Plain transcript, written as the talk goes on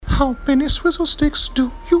How many swizzle sticks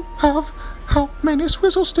do you have? How many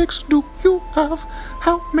swizzle sticks do you have?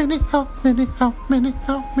 How many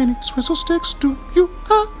swizzle sticks do you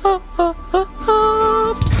have?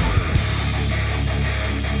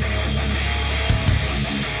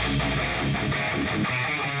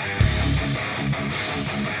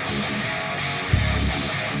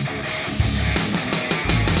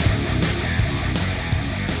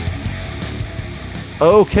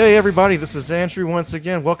 Okay, everybody, this is Andrew once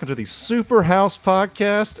again. Welcome to the Super House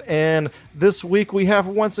Podcast, and this week we have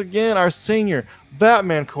once again our senior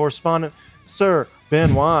Batman correspondent, Sir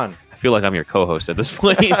Ben Wan. I feel like I'm your co-host at this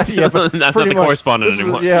point. Yeah, but I'm not the correspondent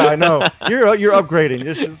anymore. Yeah, I know. You're upgrading.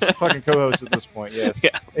 You're just fucking co-host at this point. Yes.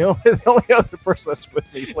 Yeah. The only other person that's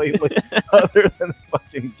with me lately, other than the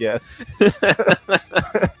fucking guest.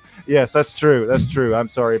 Yes, that's true. That's true. I'm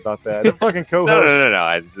sorry about that. The fucking co-host.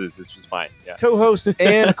 No. This was fine. Yeah. Co-host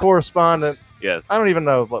and correspondent. Yeah. I don't even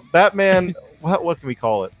know. Batman. What can we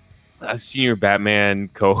call it? A senior Batman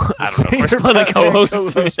I don't know. Senior Correspondent Batman co-host.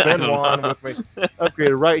 co-host I Ben don't Wan know. with me.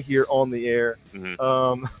 Upgraded right here on the air.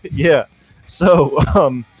 Mhm. Yeah.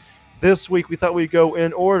 So this week we thought we'd go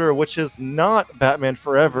in order, which is not Batman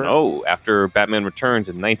Forever. No, after Batman Returns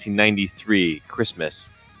in 1993,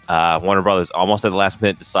 Christmas, Warner Brothers almost at the last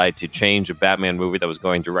minute decided to change a Batman movie that was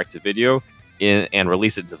going direct to video and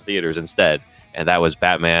release it to theaters instead. And that was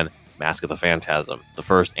Batman Mask of the Phantasm, the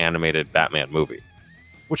first animated Batman movie.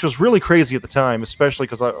 Which was really crazy at the time, especially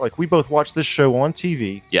because we both watched this show on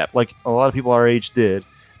TV. Yep. Like a lot of people our age did.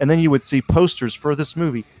 And then you would see posters for this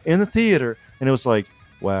movie in the theater, and it was like,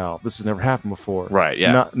 wow, this has never happened before. Right,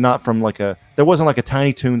 yeah. Not from there wasn't like a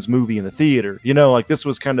Tiny Toons movie in the theater. You know, like this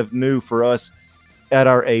was kind of new for us at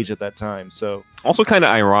our age at that time. So Also kind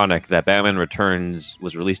of ironic that Batman Returns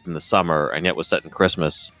was released in the summer and yet was set in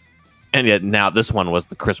Christmas. And yet now this one was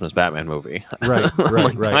the Christmas Batman movie. Right.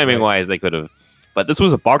 Timing-wise, they could have... But this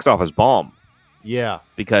was a box office bomb. Yeah.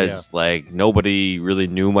 Because nobody really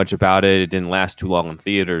knew much about it. It didn't last too long in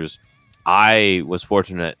theaters. I was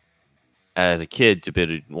fortunate as a kid to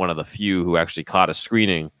be one of the few who actually caught a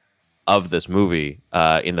screening of this movie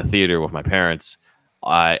in the theater with my parents.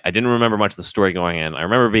 I didn't remember much of the story going in. I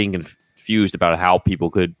remember being confused about how people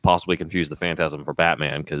could possibly confuse the Phantasm for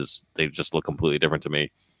Batman because they just look completely different to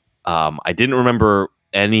me. I didn't remember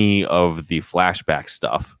any of the flashback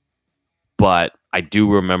stuff, but I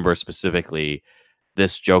do remember specifically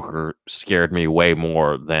this Joker scared me way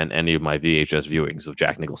more than any of my VHS viewings of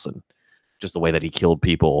Jack Nicholson. Just the way that he killed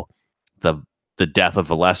people, the death of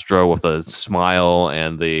Valestro with a smile,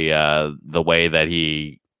 and the way that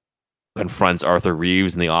he confronts Arthur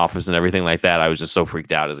Reeves in the office and everything like that. I was just so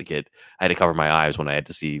freaked out as a kid. I had to cover my eyes when I had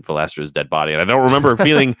to see Valestro's dead body. And I don't remember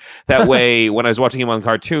feeling that way when I was watching him on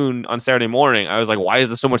cartoon on Saturday morning. I was like, why is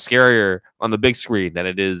this so much scarier on the big screen than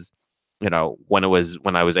it is, when I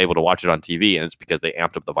was able to watch it on TV? And it's because they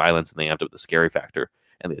amped up the violence and they amped up the scary factor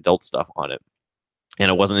and the adult stuff on it.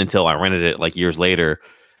 And it wasn't until I rented it years later,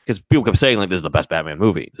 because people kept saying this is the best Batman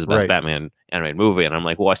movie. This is the best Batman animated movie. And I'm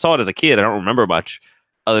like, well, I saw it as a kid. I don't remember much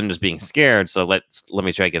other than just being scared. So let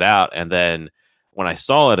me check it out. And then when I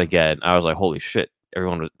saw it again, I was like, holy shit,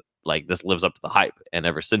 everyone was like, this lives up to the hype. And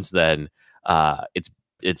ever since then,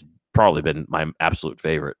 it's probably been my absolute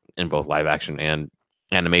favorite in both live action and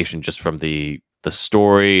animation, just from the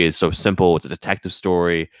story is so simple. It's a detective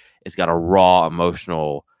story. It's got a raw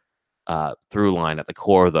emotional through line at the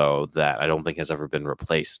core, though, that I don't think has ever been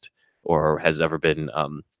replaced or has ever been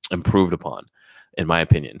improved upon, in my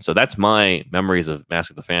opinion. So that's my memories of Mask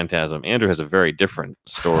of the Phantasm. Andrew has a very different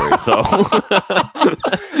story, though.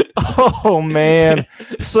 Oh man.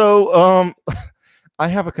 So I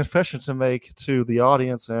have a confession to make to the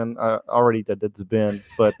audience, and I already did to Ben,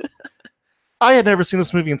 but I had never seen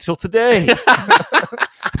this movie until today.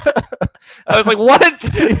 I was like, what?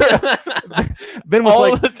 Ben was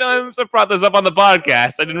all the times I brought this up on the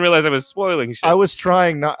podcast, I didn't realize I was spoiling shit. I was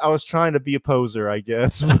trying to be a poser, I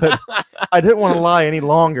guess, but I didn't want to lie any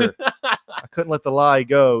longer. I couldn't let the lie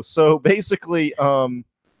go. So basically, I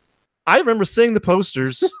remember seeing the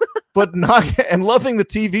posters, but and loving the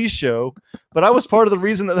TV show, but I was part of the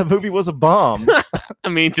reason that the movie was a bomb. I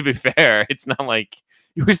mean, to be fair, it's not like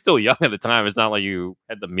you were still young at the time. It's not like you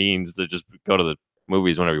had the means to just go to the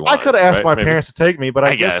movies whenever you wanted. I could have asked my parents to take me, but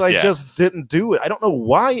I guess I yeah. just didn't do it. I don't know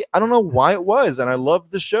why. I don't know why it was, and I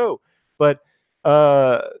loved the show. But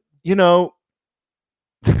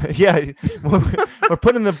Yeah, we're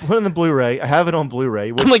putting the Blu-ray. I have it on Blu-ray.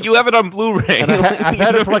 I'm like, you have it on Blu-ray. And I've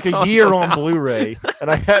had it for like a year on Blu-ray,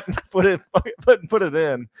 and I hadn't put it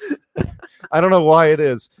in. I don't know why it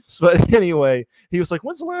is, but anyway, he was like,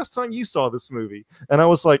 "When's the last time you saw this movie?" And I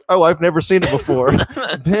was like, "Oh, I've never seen it before."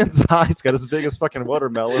 Ben's eyes got as big as fucking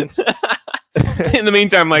watermelons. In the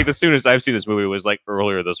meantime, like the soonest I've seen this movie was like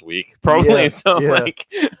earlier this week, probably. Yeah, So yeah. like,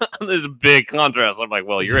 there's a big contrast. I'm like,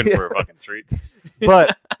 well, you're in for a fucking treat.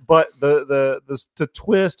 But the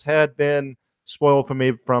twist had been spoiled for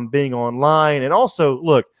me from being online, and also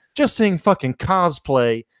look, just seeing fucking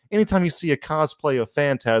cosplay. Anytime you see a cosplay of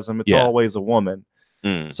Phantasm, it's Yeah. always a woman.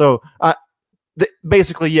 Mm. So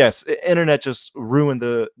basically, yes, internet just ruined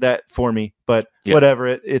that for me. But Yeah. whatever,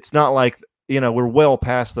 it's not like we're well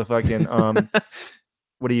past the fucking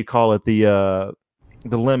what do you call it, the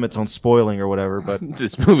limits on spoiling or whatever. But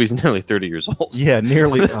This movie's nearly 30 years old. yeah,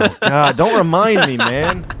 nearly. Oh God, don't remind me,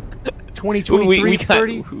 man. 2023, we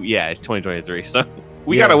 30. Yeah, 2023. So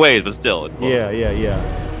we Yeah. got a ways, but still, it's close.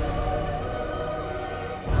 Yeah.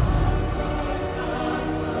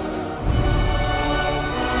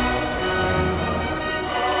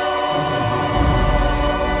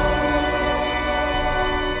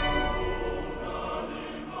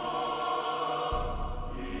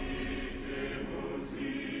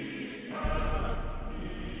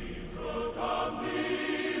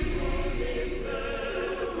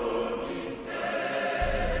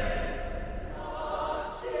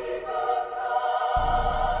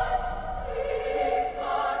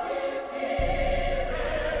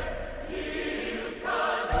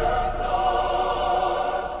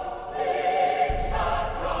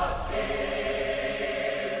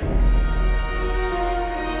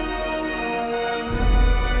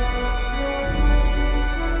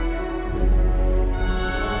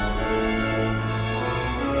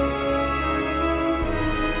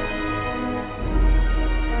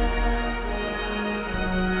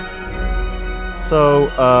 So,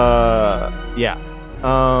 yeah.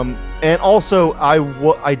 And also,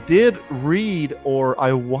 I did read or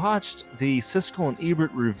I watched the Siskel and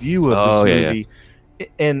Ebert review of this movie,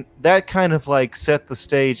 and that kind of like set the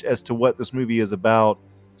stage as to what this movie is about.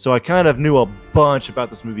 So I kind of knew a bunch about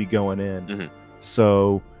this movie going in. Mhm.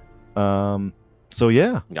 So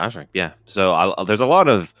yeah. Gotcha. Yeah. So there's a lot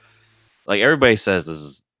of like everybody says this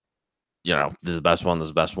is, this is the best one. This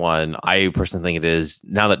is the best one. I personally think it is.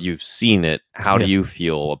 Now that you've seen it, how do you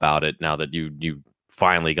feel about it? Now that you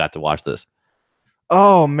finally got to watch this?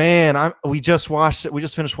 Oh man, we just watched it. We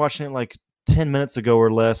just finished watching it like 10 minutes ago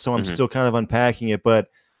or less. So I'm Mhm. still kind of unpacking it, but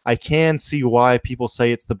I can see why people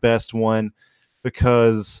say it's the best one,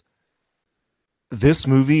 because this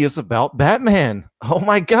movie is about Batman. Oh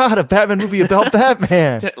my God, a Batman movie about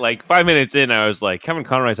Batman. Like 5 minutes in, I was like, Kevin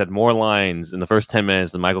Conroy's had more lines in the first 10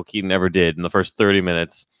 minutes than Michael Keaton ever did in the first 30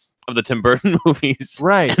 minutes of the Tim Burton movies.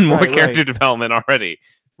 Right. And more right, character development already.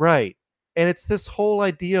 Right. And it's this whole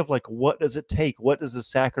idea of like, what does it take? What does the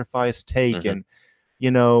sacrifice take? Mhm.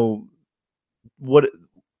 And, what,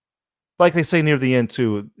 like they say near the end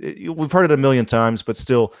too, we've heard it a million times, but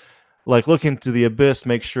still, like, look into the abyss,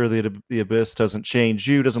 make sure that the abyss doesn't change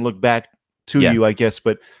you, doesn't look back to you, I guess,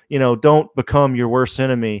 but don't become your worst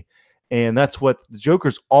enemy. And that's what the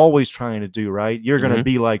Joker's always trying to do, right? You're going to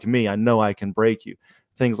be like me. I know I can break you.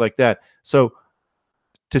 Things like that. So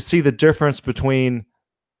to see the difference between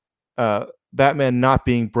Batman not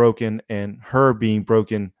being broken and her being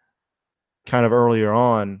broken kind of earlier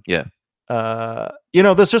on. Yeah.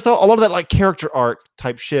 There's just a lot of that like character arc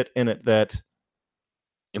type shit in it that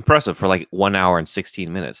impressive for like 1 hour and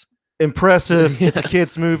 16 minutes. Impressive. It's a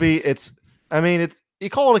kid's movie. You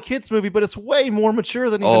call it a kid's movie, but it's way more mature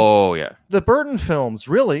than even the Burton films,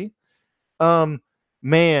 really.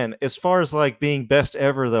 Man, as far as like being best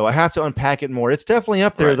ever though, I have to unpack it more. It's definitely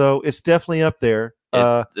up there though. It's definitely up there.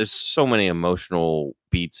 There's so many emotional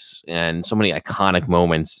beats and so many iconic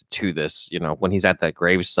moments to this. When he's at that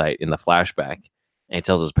gravesite in the flashback and he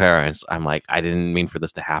tells his parents, I'm like, I didn't mean for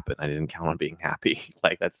this to happen. I didn't count on being happy.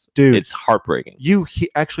 Like Dude, it's heartbreaking. You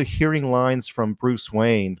actually hearing lines from Bruce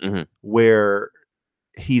Wayne where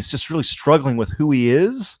he's just really struggling with who he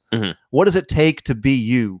is. What does it take to be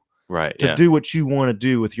you? Right. To do what you want to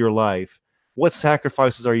do with your life? What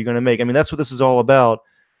sacrifices are you going to make? I mean, that's what this is all about.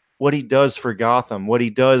 What he does for Gotham, what he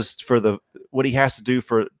does what he has to do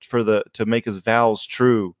to make his vows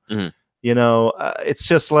true. It's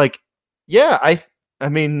just like, I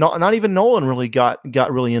mean, not even Nolan really got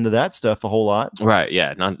really into that stuff a whole lot. Right.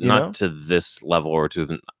 Yeah. Not to this level or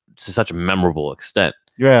to such a memorable extent.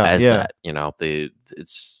 Yeah. That.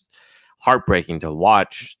 It's heartbreaking to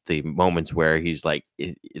watch the moments where he's like,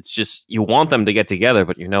 it's just, you want them to get together,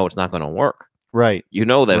 but you know it's not going to work. Right. You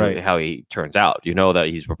know that Right. how he turns out. You know that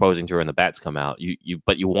he's proposing to her and the bats come out.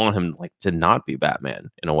 But you want him like to not be Batman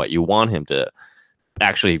in a way. You want him to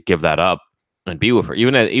actually give that up and be with her.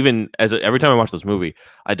 Even as every time I watch this movie,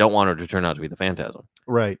 I don't want her to turn out to be the Phantasm.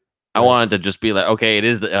 Right. I wanted to just be like, okay, it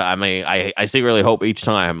is the. I mean, I secretly hope each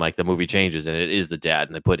time like the movie changes and it is the dad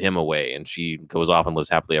and they put him away and she goes off and lives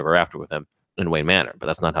happily ever after with him in Wayne Manor. But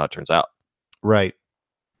that's not how it turns out. Right.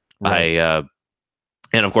 Right.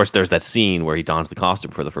 And of course, there's that scene where he dons the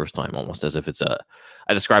costume for the first time, almost as if it's a.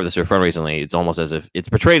 I described this to a friend recently. It's almost as if it's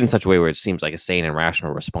portrayed in such a way where it seems like a sane and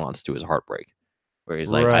rational response to his heartbreak, where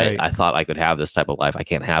he's like, Right. I thought I could have this type of life. I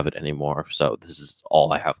can't have it anymore. So this is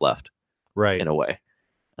all I have left, Right. in a way.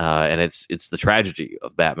 And it's the tragedy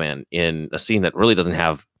of Batman in a scene that really doesn't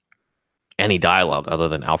have any dialogue other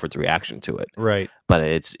than Alfred's reaction to it. Right. But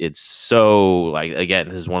it's so like, again,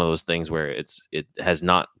 this is one of those things where it has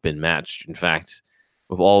not been matched. In fact,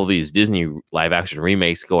 with all these Disney live action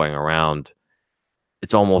remakes going around,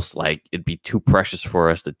 it's almost like it'd be too precious for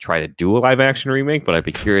us to try to do a live action remake, but I'd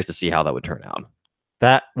be curious to see how that would turn out.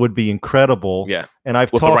 That would be incredible. Yeah. And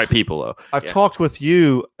I've With talked the right people, though. I've talked with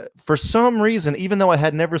you for some reason, even though I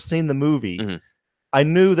had never seen the movie, Mhm. I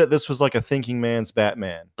knew that this was like a thinking man's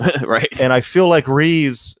Batman. Right. And I feel like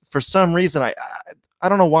Reeves, for some reason, I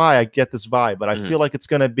don't know why I get this vibe, but I Mhm. feel like it's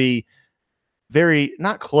going to be very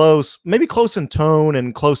not close, maybe close in tone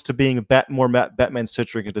and close to being more Batman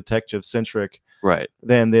centric and detective centric Right.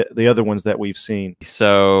 than the other ones that we've seen.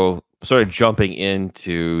 So, sort of jumping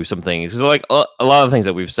into some things, 'cause like a lot of things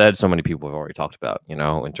that we've said, so many people have already talked about, you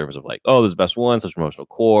know, in terms of like, oh, this is the best one, such emotional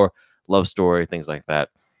core, love story, things like that.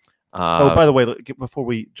 Oh, by the way, before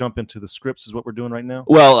we jump into the scripts, is what we're doing right now.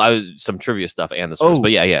 Well, I was some trivia stuff and the scripts,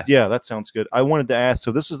 but yeah. Yeah, that sounds good. I wanted to ask.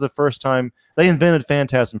 So this was the first time they invented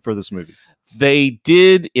Phantasm for this movie. They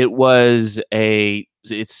did.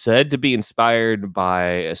 It's said to be inspired by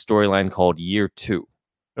a storyline called Year Two.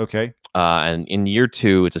 Okay. And in Year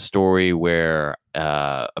Two, it's a story where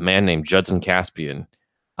a man named Judson Caspian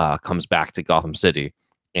comes back to Gotham City,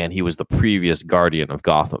 and he was the previous guardian of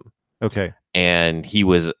Gotham. Okay. And he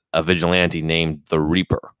was a vigilante named the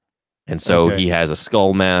Reaper. And so Okay. he has a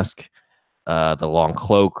skull mask, the long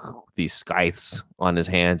cloak, these scythes on his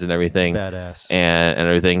hands and everything. Badass. And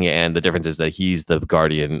everything. And the difference is that he's the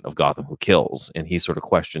guardian of Gotham who kills. And he sort of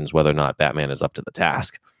questions whether or not Batman is up to the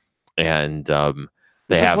task. And they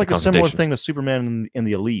This have is like the a similar confrontation. thing to Superman in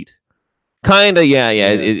the Elite. Kind of, yeah.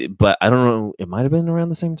 Yeah. But I don't know. It might have been around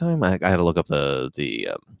the same time. I had to look up the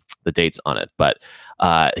dates on it. But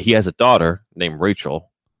he has a daughter named Rachel,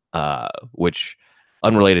 which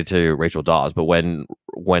unrelated to Rachel Dawes. But when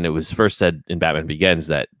it was first said in Batman Begins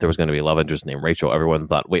that there was going to be a love interest named Rachel, everyone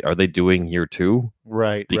thought, wait, are they doing Year Two?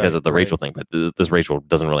 Right. Because right, of the right. Rachel thing. But this Rachel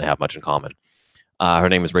doesn't really have much in common. Her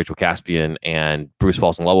name is Rachel Caspian, and Bruce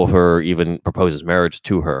falls in love with her, even proposes marriage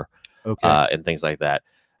to her. Okay. And things like that.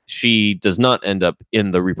 She does not end up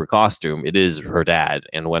in the Reaper costume. It is her dad.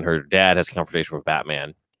 And when her dad has a confrontation with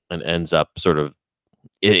Batman and ends up sort of,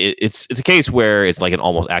 it's a case where it's like an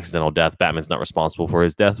almost accidental death. Batman's not responsible for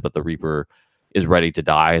his death, but the Reaper is ready to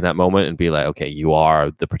die in that moment and be like, okay, you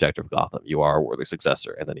are the protector of Gotham. You are a worthy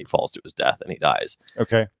successor. And then he falls to his death and he dies.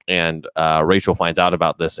 Okay. And Rachel finds out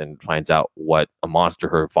about this and finds out what a monster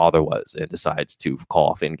her father was and decides to call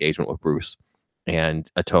off the engagement with Bruce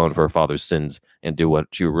and atone for her father's sins and do what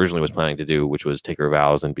she originally was planning to do, which was take her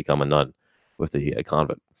vows and become a nun with the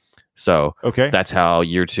convent. So Okay. that's how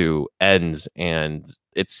Year Two ends. And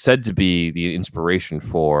it's said to be the inspiration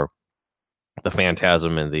for the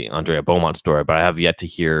Phantasm and the Andrea Beaumont story, but I have yet to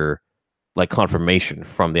hear like confirmation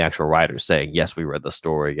from the actual writers saying, yes, we read the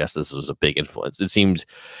story. Yes, this was a big influence. It seemed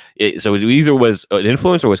so it either was an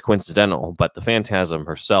influence or was coincidental, but the Phantasm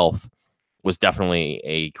herself was definitely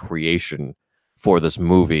a creation for this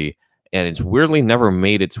movie. And it's weirdly never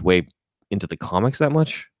made its way into the comics that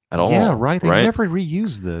much at all. Yeah. Right. They never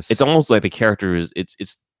reused this. It's almost like the characters,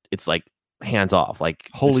 it's like hands off, like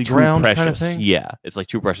Holy it's too ground precious. kind of thing? Yeah, it's like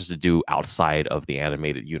too precious to do outside of the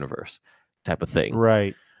animated universe type of thing.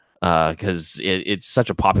 right. Because it's such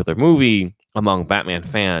a popular movie among Batman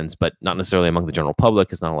fans, but not necessarily among the general public,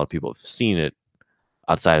 because not a lot of people have seen it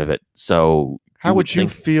outside of it. So How would you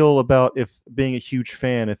think, feel about if being a huge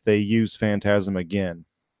fan if they use Phantasm again?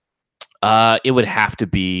 it would have to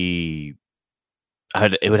be,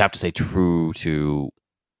 it would have to say true to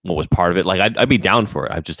what was part of it. Like I'd be down for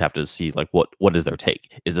it. I just have to see like what is their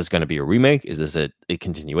take. Is this going to be a remake? Is this a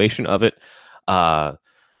continuation of it?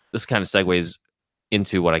 This kind of segues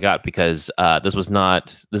into what I got because this is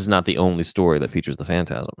not the only story that features the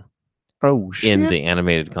Phantasm. Oh shit! in the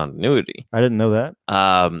animated continuity. I didn't know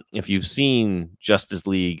that. If you've seen Justice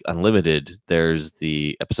League Unlimited, there's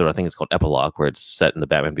the episode, I think it's called Epilogue, where it's set in the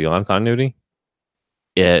Batman Beyond continuity,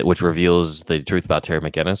 which reveals the truth about Terry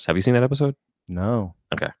McGinnis. Have you seen that episode? No.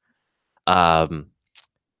 Okay.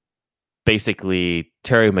 Basically,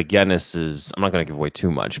 Terry McGinnis is, I'm not going to give away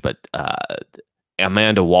too much, but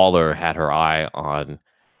Amanda Waller had her eye on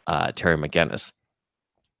Terry McGinnis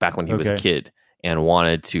back when he was a kid and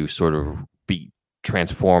wanted to sort of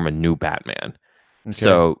transform a new Batman. Okay.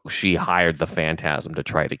 So she hired the Phantasm to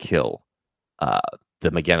try to kill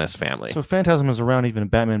the McGinnis family. So Phantasm is around even in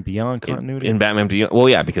Batman Beyond continuity? In Batman Beyond, well,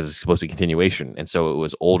 yeah, because it's supposed to be continuation. And so it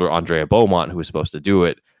was older Andrea Beaumont who was supposed to do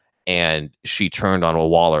it. And she turned on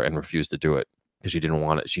Waller and refused to do it because she didn't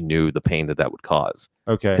want it. She knew the pain that would cause.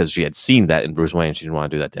 Okay. Because she had seen that in Bruce Wayne. She didn't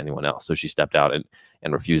want to do that to anyone else. So she stepped out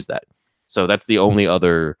and refused that. So that's the only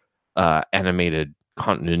other animated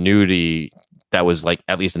continuity that was like,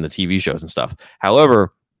 at least in the TV shows and stuff.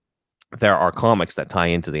 However, there are comics that tie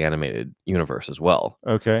into the animated universe as well.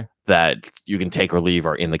 Okay. That you can take or leave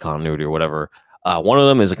or in the continuity or whatever. One of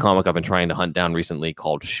them is a comic I've been trying to hunt down recently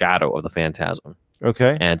called Shadow of the Phantasm.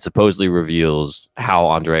 Okay. And supposedly reveals how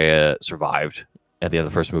Andrea survived at the end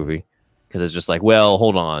of the first movie. Because it's just like, well,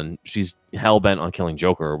 hold on. She's hell-bent on killing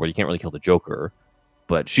Joker, but you can't really kill the Joker.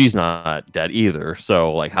 But she's not dead either.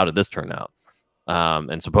 So, like, how did this turn out?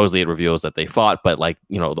 And supposedly it reveals that they fought, but, like,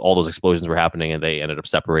 you know, all those explosions were happening and they ended up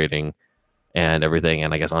separating and everything.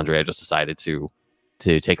 And I guess Andrea just decided to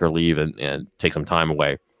take her leave and take some time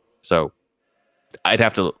away. So I'd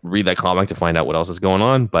have to read that comic to find out what else is going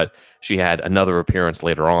on, but she had another appearance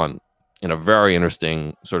later on in a very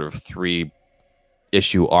interesting sort of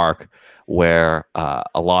 3-issue arc where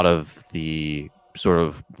a lot of the sort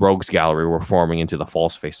of rogues gallery were forming into the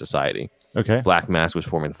False Face Society. Okay. Black Mask was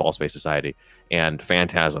forming the False Face Society, and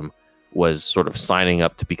Phantasm was sort of signing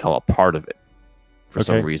up to become a part of it for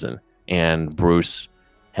some reason. And Bruce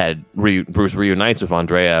reunites with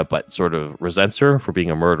Andrea, but sort of resents her for being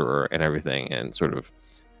a murderer and everything, and sort of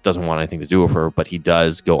doesn't want anything to do with her. But he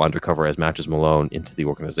does go undercover as Matches Malone into the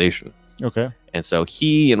organization. Okay. And so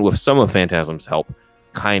he, and with some of Phantasm's help,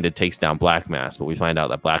 kind of takes down Black Mask. But we find out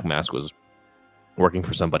that Black Mask was working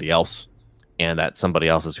for somebody else, and that somebody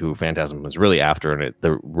else is who Phantasm was really after. And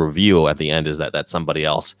the reveal at the end is that somebody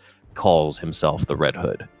else calls himself the Red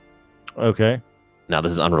Hood. Okay. Now,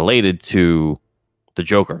 this is unrelated to the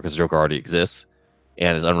Joker, because the Joker already exists,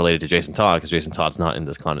 and is unrelated to Jason Todd because Jason Todd's not in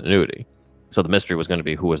this continuity. So the mystery was going to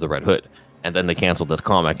be who was the Red Hood, and then they canceled the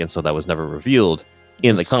comic, and so that was never revealed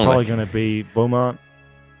in the comic. Probably going to be Beaumont.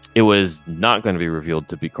 It was not going to be revealed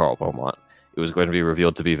to be Carl Beaumont. It was going to be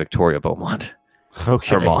revealed to be Victoria Beaumont.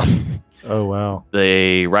 Okay. Her mom. Oh wow.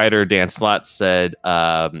 The writer Dan Slott said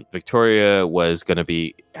Victoria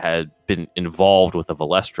had been involved with the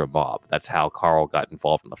Valestra mob. That's how Carl got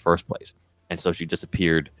involved in the first place. And so she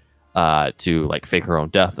disappeared to like fake her own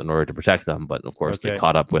death in order to protect them. But of course, they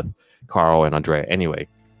caught up with Carl and Andrea anyway.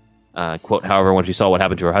 Quote, however, when she saw what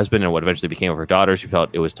happened to her husband and what eventually became of her daughter, she felt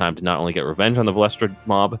it was time to not only get revenge on the Valestra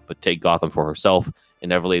mob, but take Gotham for herself.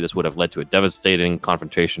 Inevitably, this would have led to a devastating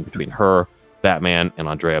confrontation between her, Batman, and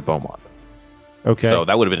Andrea Beaumont. Okay. So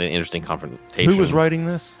that would have been an interesting confrontation. Who was writing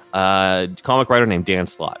this? Comic writer named Dan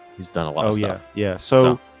Slott. He's done a lot of stuff. Yeah.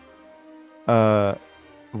 So,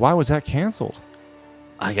 why was that canceled?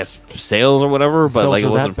 I guess sales or whatever, but like it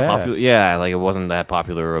wasn't popular. Yeah, like it wasn't that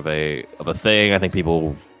popular of a thing. I think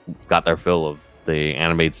people got their fill of the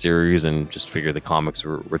animated series and just figured the comics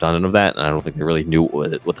were redundant of that, and I don't think they really knew what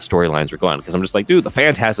the storylines were going. Because I'm just like, dude, the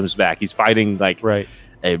Phantasm's back. He's fighting like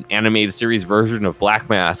an animated series version of Black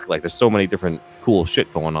Mask. Like, there's so many different cool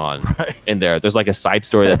shit going on in there. There's like a side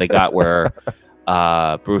story that they got where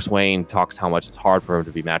Bruce Wayne talks how much it's hard for him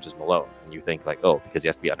to be Matches Malone. And you think like, oh, because he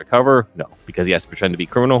has to be undercover? No. Because he has to pretend to be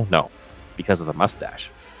criminal? No. Because of the mustache.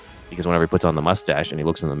 Because whenever he puts on the mustache and he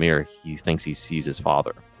looks in the mirror, he thinks he sees his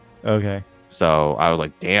father. Okay. So I was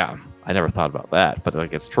like, damn, I never thought about that, but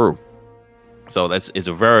like it's true. So it's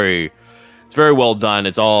very well done.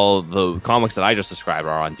 It's all the comics that I just described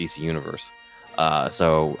are on DC Universe.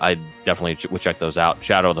 So I definitely would check those out.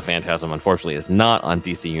 Shadow of the Phantasm, unfortunately, is not on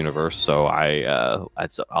DC Universe, so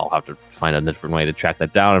I'll have to find a different way to track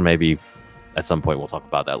that down, and maybe at some point we'll talk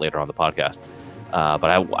about that later on the podcast. But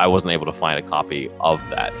I wasn't able to find a copy of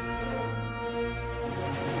that.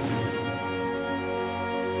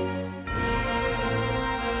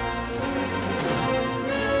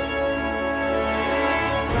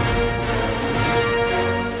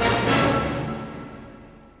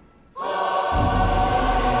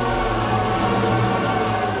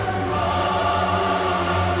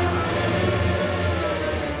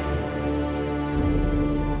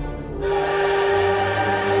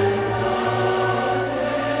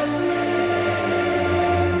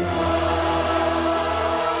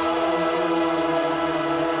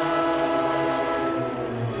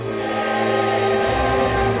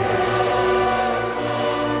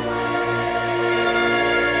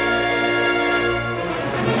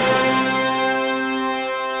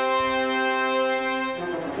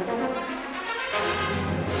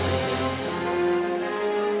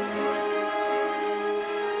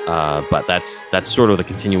 But that's sort of the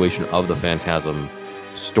continuation of the Phantasm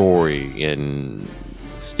story, in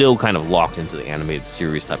still kind of locked into the animated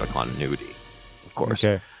series type of continuity, of course.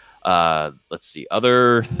 Okay. Let's see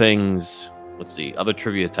other things. Let's see other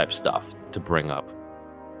trivia type stuff to bring up.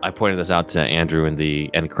 I pointed this out to Andrew in the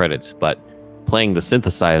end credits, but playing the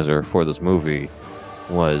synthesizer for this movie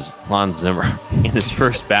was Hans Zimmer in his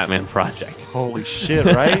first Batman project. Holy shit!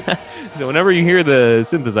 Right. So whenever you hear the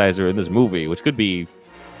synthesizer in this movie, which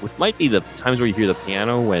might be the times where you hear the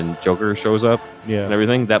piano when Joker shows up Yeah. and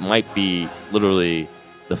everything, that might be literally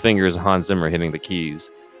the fingers of Hans Zimmer hitting the keys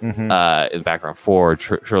in the background for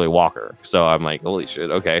Shirley Walker. So I'm like, holy shit,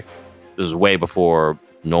 okay. This is way before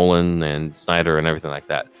Nolan and Snyder and everything like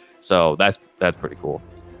that. So that's pretty cool.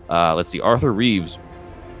 Let's see. Arthur Reeves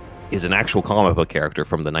is an actual comic book character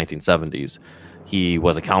from the 1970s. He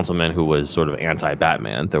was a councilman who was sort of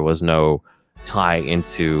anti-Batman. There was no tie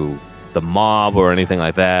into the mob or anything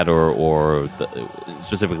like that, or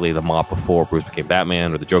specifically the mob before Bruce became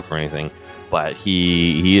Batman or the Joker or anything. But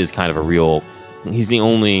he is kind of a real. He's the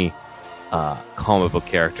only comic book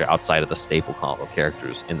character outside of the staple comic book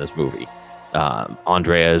characters in this movie.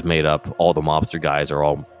 Andrea is made up. All the mobster guys are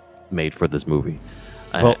all made for this movie.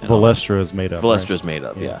 Valestra is made up. Valestra's made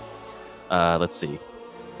up. Yeah. Let's see.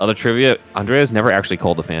 Other trivia. Andrea's never actually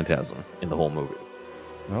called the Phantasm in the whole movie.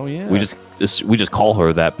 Oh yeah. We just call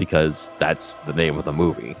her that because that's the name of the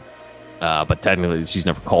movie. But technically, she's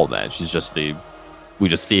never called that. She's just we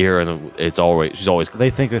just see her, and she's always. They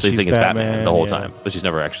think that she's it's Batman the whole time, but she's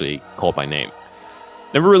never actually called by name.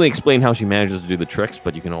 Never really explained how she manages to do the tricks,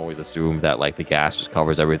 but you can always assume that like the gas just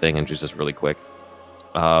covers everything, and she's just really quick.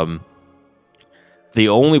 The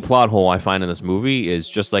only plot hole I find in this movie is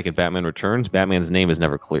just like in Batman Returns, Batman's name is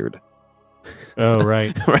never cleared. Oh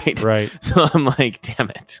right. Right. So I'm like, damn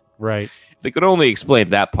it. Right. They could only explain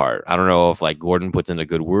that part. I don't know if like Gordon puts in a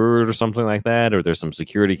good word or something like that, or there's some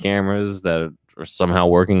security cameras that are somehow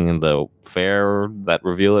working in the fair that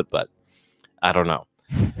reveal it, but I don't know.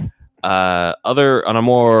 On a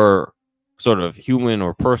more sort of human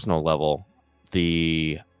or personal level,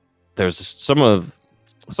 there's some of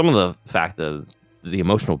the fact that the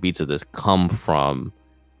emotional beats of this come from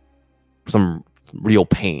some real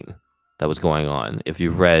pain that was going on. If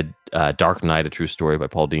you've read Dark Knight, A True Story by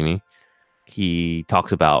Paul Dini, he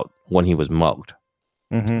talks about when he was mugged.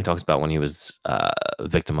 He talks about when he was a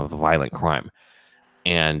victim of a violent crime.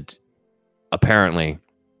 And apparently,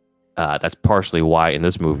 that's partially why in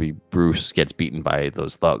this movie, Bruce gets beaten by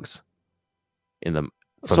those thugs.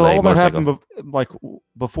 So all that happened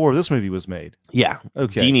before this movie was made? Yeah.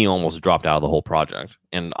 Okay. Dini almost dropped out of the whole project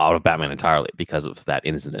and out of Batman entirely because of that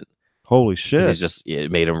incident. Holy shit.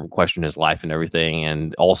 It made him question his life and everything.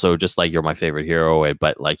 And also just like, you're my favorite hero,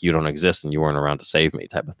 but like you don't exist and you weren't around to save me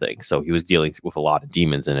type of thing. So he was dealing with a lot of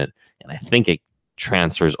demons in it. And I think it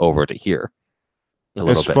transfers over to here.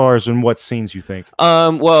 As far as in what scenes you think?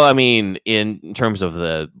 Well, I mean, in terms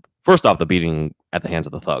of first off, the beating at the hands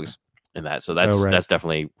of the thugs and that. So that's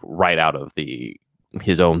definitely right out of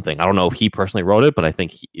his own thing. I don't know if he personally wrote it, but I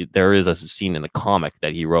think there is a scene in the comic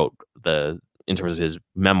that he wrote in terms of his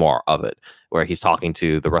memoir of it, where he's talking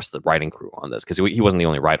to the rest of the writing crew on this, because he wasn't the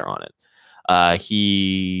only writer on it.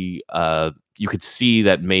 You could see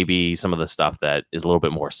that maybe some of the stuff that is a little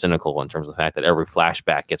bit more cynical in terms of the fact that every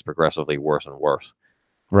flashback gets progressively worse and worse,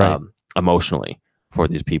 right? Emotionally for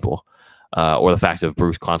these people, or the fact of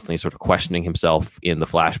Bruce constantly sort of questioning himself in the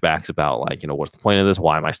flashbacks about like, what's the point of this?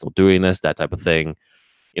 Why am I still doing this? That type of thing.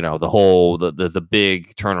 The whole the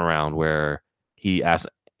big turnaround where he asks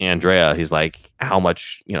Andrea, he's like, how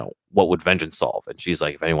much, what would vengeance solve? And she's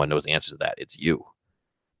like, if anyone knows the answer to that, it's you.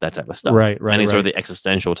 That type of stuff. Right. Any sort of the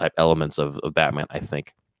existential type elements of Batman, I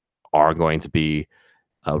think, are going to be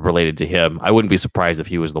related to him. I wouldn't be surprised if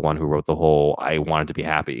he was the one who wrote the whole "I wanted to be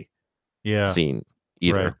happy" scene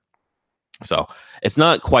either. Right. So it's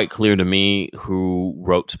not quite clear to me who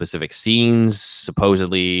wrote specific scenes.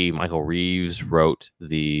 Supposedly, Michael Reeves wrote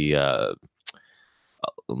the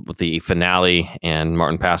finale, and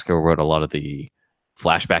Martin Pascoe wrote a lot of the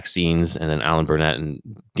flashback scenes, and then Alan Burnett and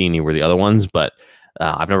Dini were the other ones. But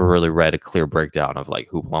I've never really read a clear breakdown of like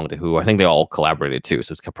who belonged to who. I think they all collaborated too,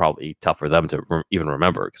 so it's probably tough for them to even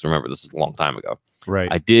remember, because remember, this is a long time ago. Right.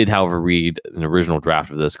 I did, however, read an original draft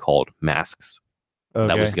of this called Masks. Okay.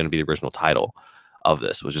 That was going to be the original title of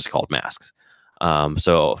this. It was just called Masks.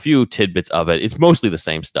 So a few tidbits of it. It's mostly the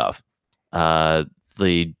same stuff.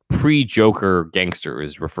 The pre-Joker gangster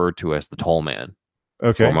is referred to as the Tall Man.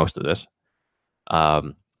 Okay. For most of this.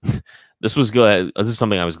 This was good. This is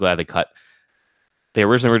something I was glad they cut. They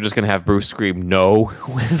originally were just going to have Bruce scream no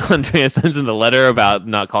when Andrea sends in the letter about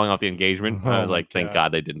not calling off the engagement. I was like, thank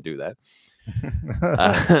God they didn't do that.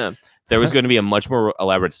 There was going to be a much more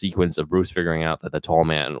elaborate sequence of Bruce figuring out that the tall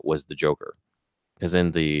man was the Joker. Because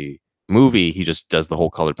in the movie, he just does the whole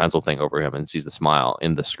colored pencil thing over him and sees the smile.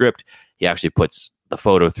 In the script, he actually puts the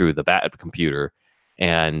photo through the bat computer,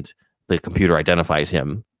 and the computer identifies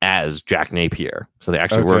him as Jack Napier. So they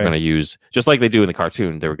actually were going to use, just like they do in the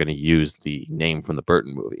cartoon, they were going to use the name from the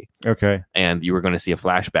Burton movie. Okay. And you were going to see a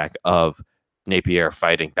flashback of Napier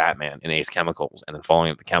fighting Batman in Ace Chemicals and then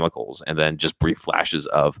following up the chemicals, and then just brief flashes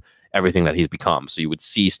of everything that he's become. So you would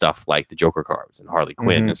see stuff like the Joker cards and Harley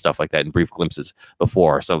Quinn and stuff like that in brief glimpses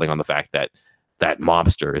before settling on the fact that that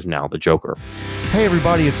mobster is now the Joker. Hey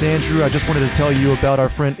everybody, it's Andrew. I just wanted to tell you about our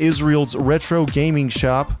friend Israel's retro gaming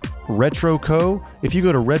shop, RetroCo. If you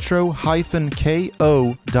go to retro-ko.com,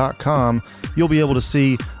 you'll be able to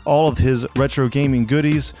see all of his retro gaming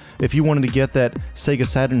goodies. If you wanted to get that Sega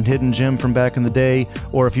Saturn hidden gem from back in the day,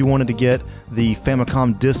 or if you wanted to get the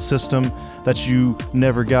Famicom disk system that you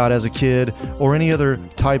never got as a kid, or any other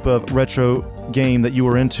type of retro game that you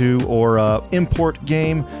were into, or import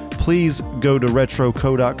game, please go to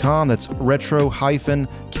retroco.com. That's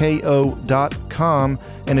retro-ko.com.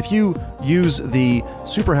 And if you use the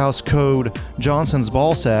Superhouse code Johnson's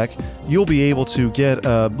Ballsack, you'll be able to get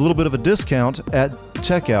a little bit of a discount at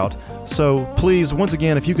checkout. So please, once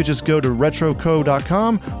again, if you could just go to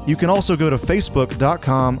retroco.com. You can also go to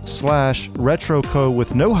facebook.com/retroco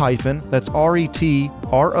with no hyphen. That's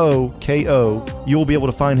RETROKO. You'll be able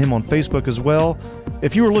to find him on Facebook as well.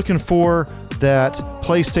 If you were looking for that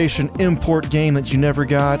PlayStation import game that you never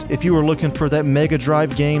got, if you were looking for that Mega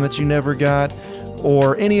Drive game that you never got,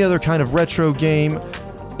 or any other kind of retro game,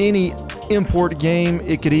 any import game,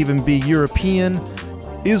 it could even be European,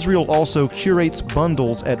 Israel also curates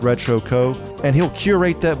bundles at RetroCo, and he'll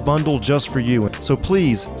curate that bundle just for you. So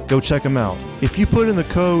please, go check him out. If you put in the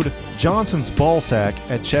code Johnson's Ballsack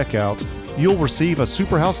at checkout, you'll receive a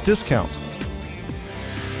Superhouse discount.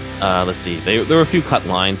 Let's see. There were a few cut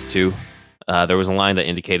lines, too. There was a line that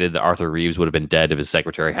indicated that Arthur Reeves would have been dead if his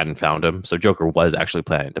secretary hadn't found him. So Joker was actually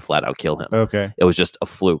planning to flat out kill him. Okay. It was just a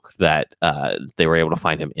fluke that they were able to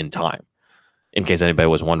find him in time. In case anybody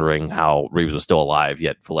was wondering how Reeves was still alive,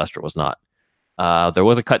 yet Filestra was not. There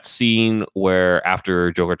was a cut scene where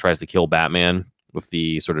after Joker tries to kill Batman with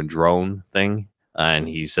the sort of drone thing, and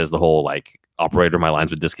he says the whole, like, operator, my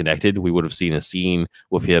line's been disconnected, we would have seen a scene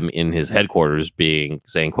with him in his headquarters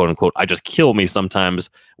saying, quote unquote, I just kill me sometimes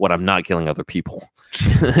when I'm not killing other people.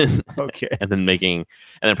 Okay. and then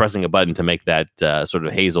pressing a button to make that sort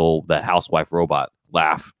of Hazel, the housewife robot,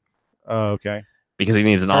 laugh. Okay. Because he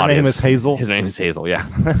needs an Her audience. name is Hazel? His name is Hazel, yeah.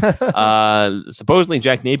 Supposedly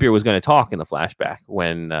Jack Napier was going to talk in the flashback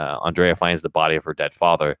when Andrea finds the body of her dead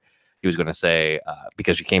father. He was going to say,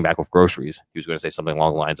 because she came back with groceries, he was going to say something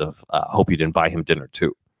along the lines of, hope you didn't buy him dinner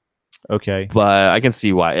too. Okay. But I can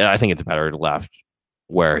see why. I think it's better left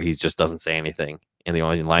where he just doesn't say anything. And the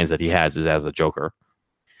only lines that he has is as the Joker.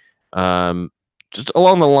 Just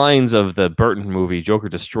along the lines of the Burton movie, Joker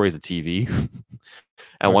destroys the TV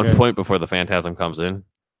at one point before the Phantasm comes in.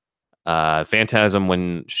 Phantasm,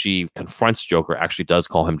 when she confronts Joker, actually does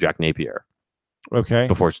call him Jack Napier. Okay.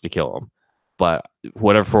 Before to kill him. But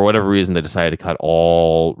for whatever reason, they decided to cut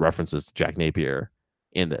all references to Jack Napier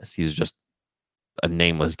in this. He's just a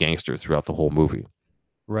nameless gangster throughout the whole movie.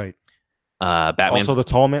 Right. Batman. Also, the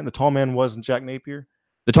tall man wasn't Jack Napier?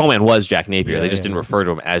 The tall man was Jack Napier. Yeah, they just didn't refer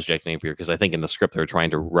to him as Jack Napier because I think in the script they were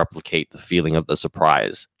trying to replicate the feeling of the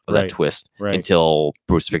surprise of that twist until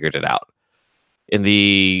Bruce figured it out. In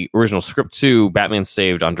the original script, too, Batman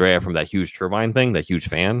saved Andrea from that huge turbine thing, that huge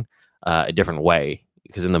fan, a different way.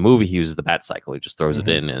 Because in the movie, he uses the bat cycle. He just throws it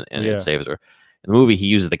in and it saves her. In the movie, he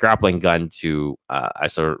uses the grappling gun to I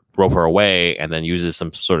sort of rope her away and then uses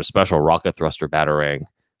some sort of special rocket thruster batarang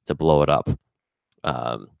to blow it up.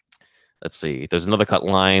 Let's see. There's another cut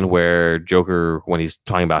line where Joker, when he's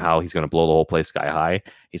talking about how he's going to blow the whole place sky high,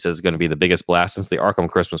 he says it's going to be the biggest blast since the Arkham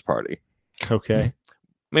Christmas party. Okay.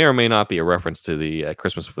 May or may not be a reference to the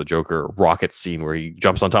Christmas with the Joker rocket scene where he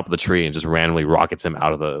jumps on top of the tree and just randomly rockets him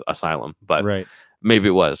out of the asylum. But maybe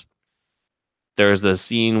it was. There's the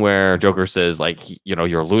scene where Joker says, like,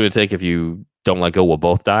 you're a lunatic. If you don't let go, we'll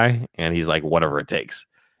both die. And he's like, whatever it takes.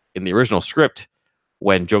 In the original script,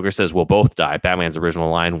 when Joker says we'll both die, Batman's original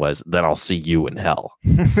line was, then I'll see you in hell.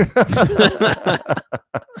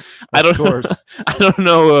 I don't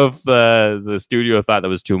know if the studio thought that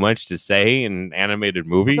was too much to say in an animated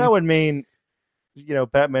movie. Well, that would mean,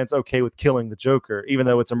 Batman's okay with killing the Joker, even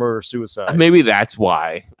though it's a murder-suicide. Maybe that's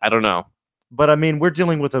why. I don't know. But I mean, we're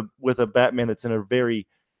dealing with a Batman that's in a very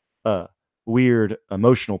weird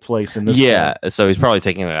emotional place in this. Yeah, film. so he's probably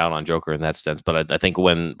taking it out on Joker in that sense. But I think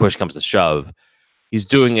when push comes to shove, he's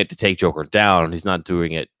doing it to take Joker down. He's not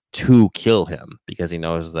doing it to kill him because he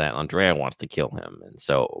knows that Andrea wants to kill him. And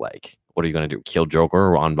so, like, what are you going to do? Kill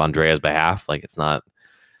Joker on Andrea's behalf? Like, it's not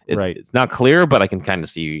clear, but I can kind of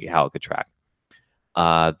see how it could track.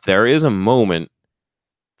 There is a moment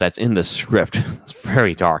that's in the script. It's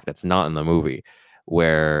very dark. That's not in the movie,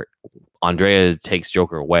 where Andrea takes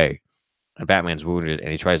Joker away and Batman's wounded and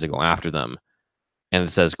he tries to go after them. And it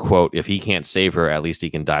says, quote, if he can't save her, at least he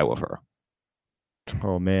can die with her.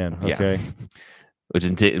 Oh, man. Okay. Yeah. Which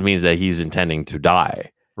it means that he's intending to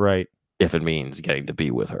die. Right. If it means getting to be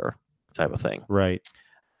with her, type of thing. Right.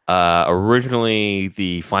 Originally,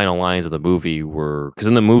 the final lines of the movie were, because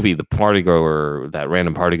in the movie, the partygoer, that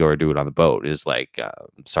random partygoer dude on the boat is like,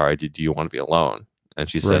 sorry, do you want to be alone? And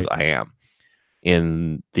she says, I am.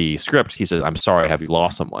 In the script, he says, I'm sorry, have you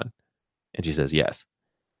lost someone? And she says, yes.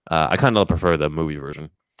 I kind of prefer the movie version.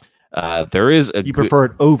 There is a you prefer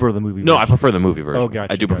it over the movie version? No, I prefer the movie version. Oh,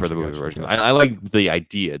 gotcha, I do prefer the movie version. I like the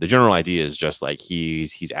idea. The general idea is just like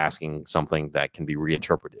he's asking something that can be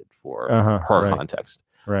reinterpreted for her context.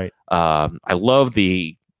 Right. I love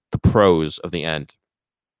the prose of the end,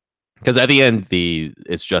 because at the end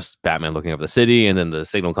it's just Batman looking over the city, and then the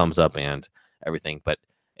signal comes up and everything. But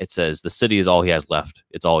it says the city is all he has left.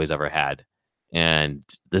 It's all he's ever had, and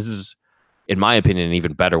this is, in my opinion, an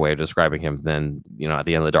even better way of describing him than, at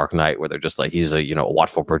the end of The Dark Knight, where they're just like he's a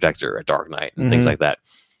watchful protector at Dark Knight and things like that.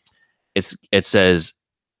 It says,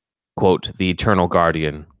 quote, the eternal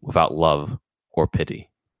guardian without love or pity.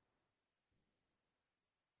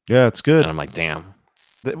 Yeah, it's good. And I'm like, damn,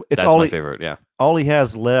 that's my favorite. Yeah, all he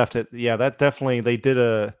has left. That definitely, they did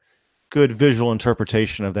a good visual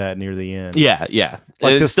interpretation of that near the end. Yeah.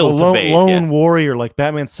 Like this still lone warrior, like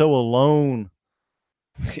Batman's so alone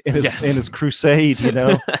in his crusade,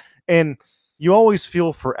 and you always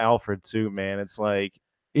feel for Alfred too, man. It's like,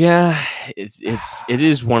 yeah, it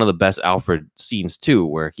is one of the best Alfred scenes too,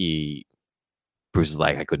 where Bruce is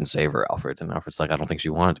like, I couldn't save her, Alfred, and Alfred's like, I don't think she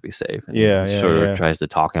wanted to be saved. And he sort of tries to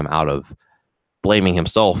talk him out of blaming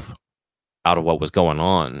himself out of what was going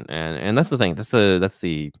on, and that's the thing. That's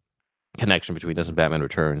the connection between this and Batman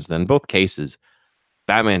Returns. Then in both cases,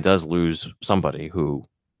 Batman does lose somebody who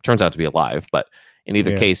turns out to be alive, but in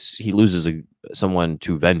either case, he loses someone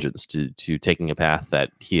to vengeance, to taking a path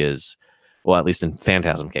that he is, well, at least in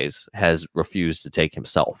Phantasm case, has refused to take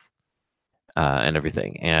himself. And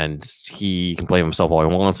everything, and he can blame himself all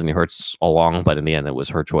he wants, and he hurts all along, but in the end it was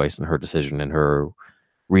her choice and her decision and her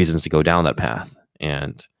reasons to go down that path,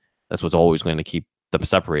 and that's what's always going to keep them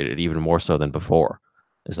separated, even more so than before,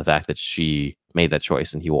 is the fact that she made that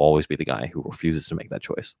choice, and he will always be the guy who refuses to make that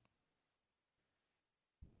choice.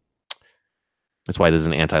 That's why there's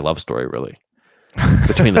an anti-love story, really,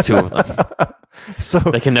 between the two of them. So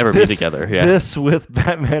they can never be together. Yeah. This with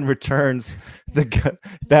Batman Returns,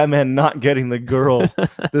 Batman not getting the girl.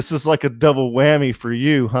 This is like a double whammy for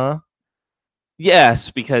you, huh? Yes,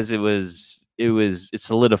 because it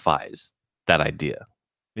solidifies that idea.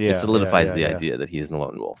 Yeah, it solidifies the idea that he is the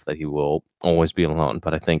lone wolf, that he will always be alone.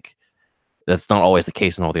 But I think that's not always the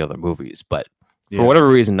case in all the other movies. But for whatever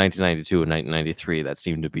reason, 1992 and 1993, that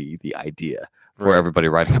seemed to be the idea for everybody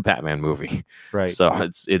writing a Batman movie. Right. So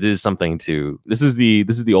it is something to. This is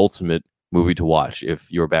the ultimate movie to watch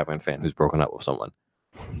if you're a Batman fan who's broken up with someone.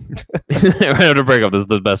 To break up, this is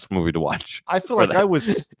the best movie to watch. I feel like I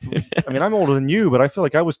was. I mean, I'm older than you, but I feel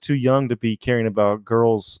like I was too young to be caring about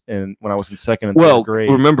girls when I was in second and third grade.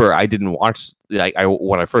 Remember, I didn't watch.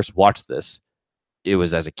 When I first watched this, it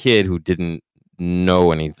was as a kid who didn't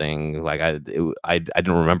know anything. Like I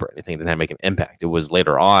didn't remember anything. It didn't make an impact. It was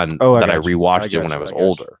later on that I rewatched it when I was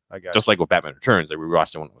older. Just like with Batman Returns, I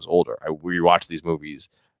rewatched it when I was older. I rewatched these movies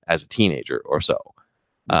as a teenager or so.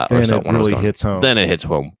 Then it really hits home. Then it hits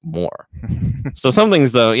home more. So some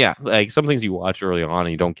things, though, like some things you watch early on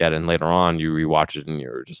and you don't get it, and later on you rewatch it and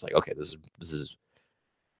you're just like, okay, this is.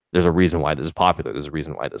 There's a reason why this is popular. There's a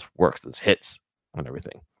reason why this works. This hits and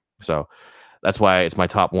everything. So that's why it's my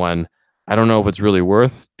top one. I don't know if it's really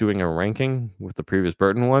worth doing a ranking with the previous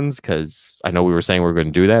Burton ones, because I know we were saying we were going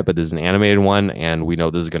to do that, but this is an animated one, and we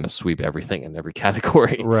know this is going to sweep everything in every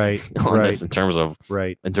category. Right. This in terms of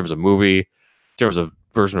movie, in terms of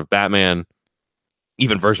version of Batman,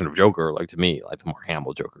 even version of Joker. Like to me, like the Mark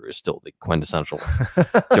Hamill Joker is still the quintessential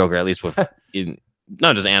Joker, at least with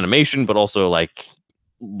not just animation, but also like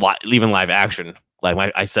even live action.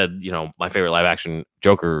 Like I said, my favorite live action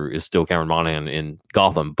Joker is still Cameron Monaghan in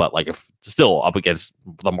Gotham, but like if still up against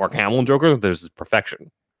the Mark Hamill Joker, there's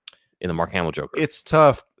perfection. in the Mark Hamill Joker. It's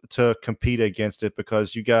tough to compete against it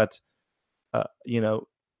because you got,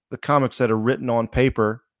 the comics that are written on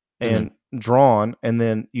paper and drawn, and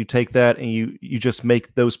then you take that and you just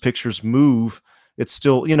make those pictures move. It's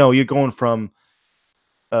still, you're going from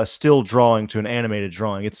a still drawing to an animated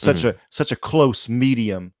drawing. It's such a close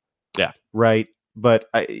medium. Yeah. Right. But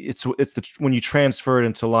when you transfer it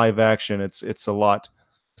into live action, it's a lot.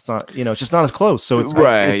 It's not, it's just not as close. So it's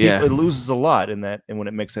it loses a lot in that, and when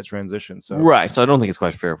it makes that transition. So So I don't think it's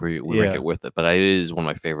quite fair if we rank it with it, but it is one of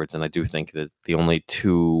my favorites, and I do think that the only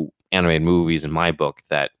two animated movies in my book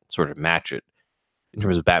that sort of match it in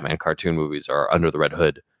terms of Batman cartoon movies are Under the Red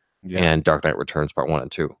Hood and Dark Knight Returns Part 1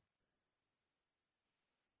 and 2.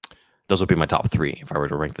 Those would be my top 3 if I were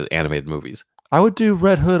to rank the animated movies. I would do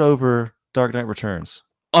Red Hood over Dark Knight Returns.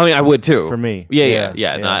 I mean, I would too. For me. Yeah.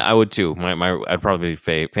 No, I would too. I'd probably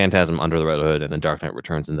be Phantasm, Under the Red Hood, and then Dark Knight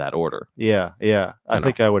Returns in that order. Yeah. I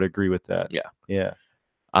think I would agree with that. Yeah.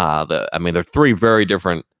 They're 3 very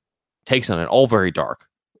different takes on it, all very dark,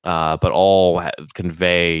 but all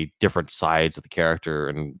convey different sides of the character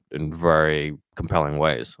in very compelling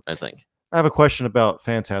ways, I think. I have a question about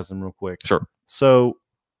Phantasm real quick. Sure. So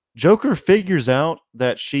Joker figures out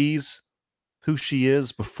that she's who she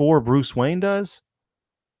is before Bruce Wayne does?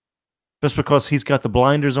 Just because he's got the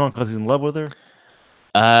blinders on because he's in love with her?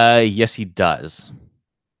 Yes, he does.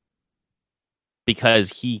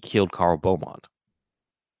 Because he killed Carl Beaumont.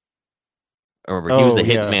 Remember, he was the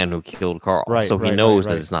hitman who killed Carl. Right, so he knows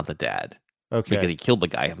that it's not the dad. Okay. Because he killed the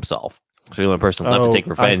guy himself. So the only person left to take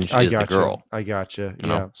revenge is the girl. I gotcha. You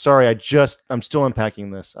know? Sorry, I'm still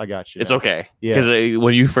unpacking this. I got you. It's okay. Yeah. Because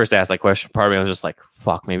when you first asked that question, part of me was just like,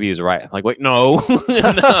 fuck, maybe he was right. I'm like, wait, no.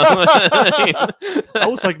 I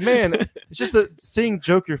was like, man, it's just that seeing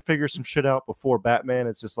Joker figure some shit out before Batman,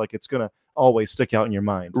 it's just like, it's going to always stick out in your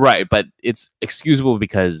mind. Right, but it's excusable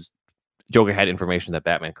because Joker had information that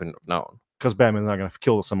Batman couldn't have known. Because Batman's not going to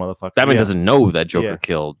kill some motherfucker. Batman doesn't know that Joker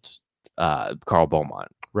killed Carl Beaumont.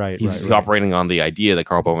 Right. He's operating on the idea that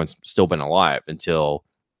Carl Beaumont's still been alive until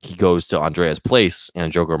he goes to Andrea's place and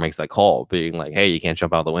Joker makes that call, being like, hey, you can't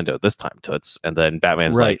jump out the window this time, Toots. And then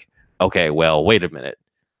Batman's like, okay, well, wait a minute.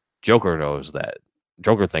 Joker knows that.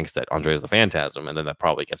 Joker thinks that Andrea's the Phantasm, and then that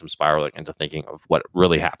probably gets him spiraling into thinking of what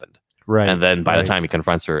really happened. Right. And then by the time he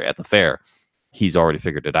confronts her at the fair, he's already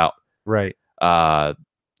figured it out. Right. I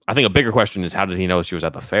think a bigger question is, how did he know she was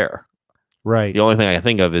at the fair? Right. The only thing I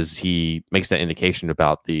think of is he makes that indication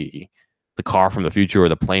about the car from the future or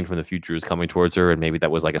the plane from the future is coming towards her, and maybe that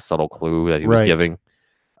was like a subtle clue that he was giving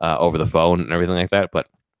over the phone and everything like that. But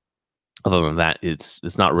other than that,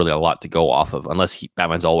 it's not really a lot to go off of, unless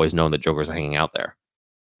Batman's always known that Joker's hanging out there.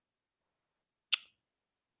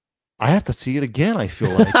 I have to see it again, I feel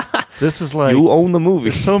like. This is like... You own the movie.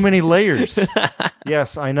 There's so many layers.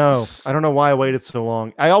 Yes, I know. I don't know why I waited so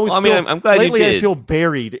long. I always I'm glad lately you did. I feel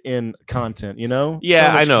buried in content,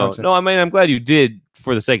 Yeah, I know. Content. No, I'm glad you did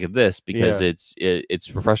for the sake of this, because it's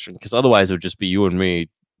refreshing. Because otherwise it would just be you and me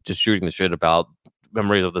just shooting the shit about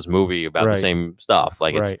memories of this movie about the same stuff.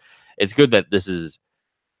 Like it's good that this is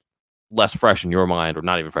less fresh in your mind, or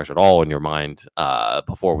not even fresh at all in your mind,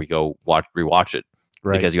 before we go rewatch it.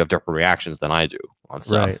 Right. Because you have different reactions than I do on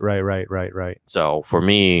stuff. Right. So for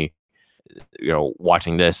me,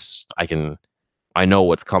 watching this, I know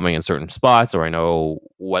what's coming in certain spots, or I know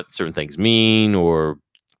what certain things mean, or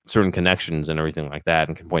certain connections and everything like that,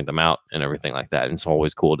 and can point them out and everything like that. And it's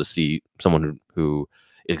always cool to see someone who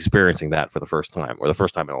is experiencing that for the first time, or the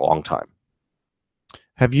first time in a long time.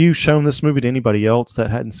 Have you shown this movie to anybody else that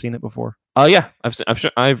hadn't seen it before? Yeah,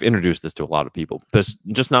 I've introduced this to a lot of people. There's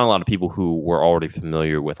just not a lot of people who were already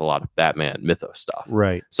familiar with a lot of Batman mythos stuff.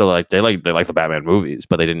 Right. So like they like the Batman movies,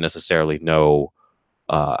 but they didn't necessarily know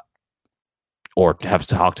or have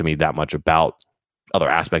to talk to me that much about other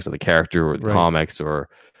aspects of the character or the comics or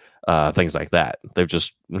things like that. They've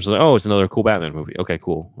just like, oh, it's another cool Batman movie. Okay,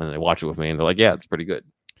 cool. And they watch it with me and they're like, yeah, it's pretty good.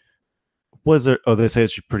 Was it? Oh, they say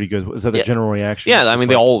it's pretty good. Is that the general reaction? Yeah, I mean,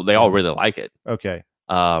 they all really like it. Okay.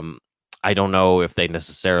 I don't know if they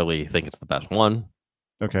necessarily think it's the best one.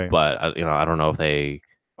 Okay. But I don't know if they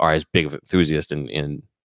are as big of enthusiasts in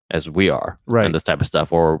as we are in this type of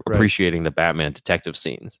stuff, or appreciating the Batman detective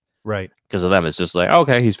scenes. Right. Because of them, it's just like,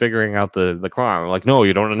 okay, he's figuring out the crime. I'm like, no,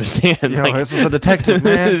 you don't understand. This is a detective,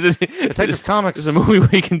 man. Detective Comics. It's a movie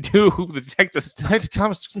where you can do the detective stuff. Detective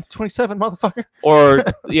Comics 27, motherfucker. Or,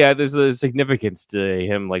 there's the significance to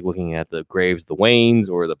him, like, looking at the graves of the Waynes,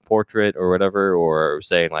 or the portrait, or whatever, or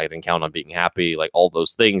saying, like, I didn't count on being happy. Like, all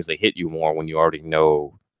those things, they hit you more when you already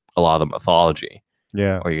know a lot of the mythology.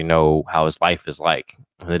 Yeah. Or you know how his life is like.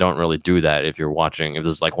 And they don't really do that if this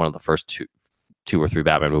is, like, one of the first 2 or 3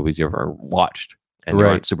 Batman movies you ever watched, and you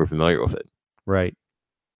Right. aren't super familiar with it. Right.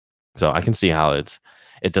 So I can see how it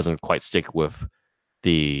doesn't quite stick with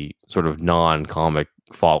the sort of non-comic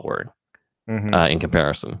following Mhm. in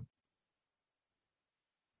comparison.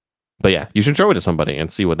 But yeah, you should show it to somebody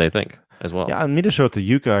and see what they think as well. Yeah, I need to show it to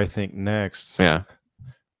Yuka, I think, next. Yeah.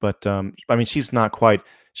 But I mean, she's not quite.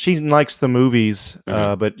 She likes the movies,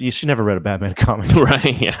 Mhm. but she never read a Batman comic.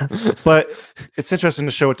 Right. Yeah. But it's interesting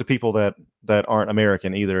to show it to people that aren't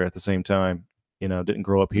American either. At the same time, didn't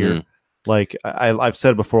grow up here. Mm. Like I've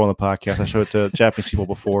said before on the podcast, I showed it to Japanese people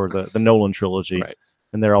before the Nolan trilogy, Right.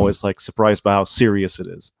 and they're always like surprised by how serious it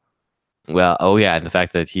is. Well, oh yeah, and the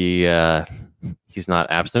fact that he's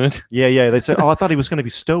not abstinent. Yeah. They said, "Oh, I thought he was going to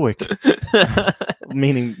be stoic,"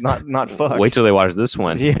 meaning not fuck. Wait till they watch this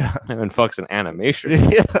one. Yeah. And fucks an animation.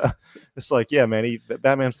 Yeah. It's like, yeah, man,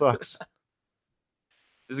 Batman fucks.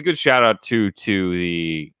 There's a good shout out to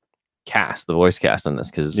the cast, the voice cast on this,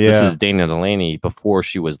 because Yeah. this is Dana Delaney before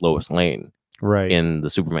she was Lois Lane Right. in the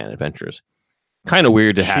Superman Adventures. Kind of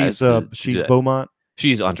weird to have. She's to do she's that. Beaumont.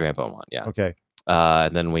 She's Andrea Beaumont, yeah. Okay.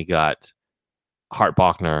 And then we got Hart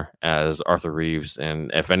Bochner as Arthur Reeves, and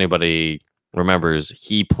if anybody remembers,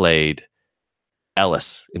 he played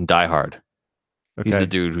Ellis in Die Hard. Okay. He's the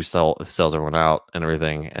dude who sells everyone out and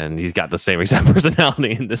everything, and he's got the same exact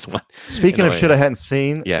personality in this one. Speaking in a of way. shit I hadn't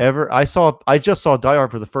seen Yeah. ever, I just saw Die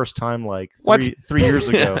Hard for the first time like What? three years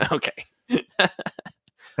ago. Okay. I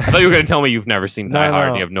thought you were going to tell me you've never seen Die Hard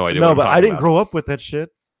and you have no idea. No, what but I'm I didn't talking grow up with that shit.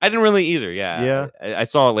 about. I didn't really either. Yeah. Yeah. I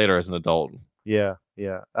saw it later as an adult. Yeah.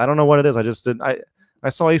 I don't know what it is. I just didn't. I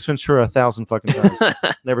saw Ace Ventura 1,000 fucking times.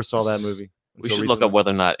 Never saw that movie. We until should look recently. up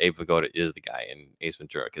whether or not Abe Vigoda is the guy in Ace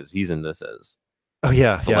Ventura, because he's in this as Oh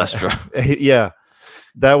yeah, Palestra. Yeah.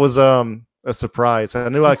 That was a surprise. I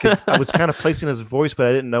knew I could. I was kind of placing his voice, but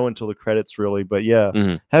I didn't know until the credits really. But yeah,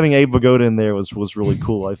 Mhm. having Abe Vigoda in there was really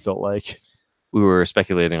cool. I felt like. We were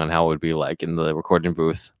speculating on how it would be like in the recording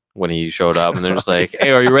booth when he showed up, and they're just like,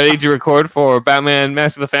 "Hey, are you ready to record for Batman: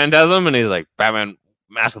 Mask of the Phantasm?" And he's like, "Batman: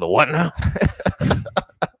 Mask of the what now?"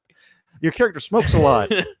 Your character smokes a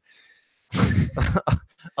lot.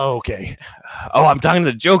 Oh, okay. Oh, I'm talking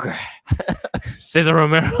to the Joker, Cesar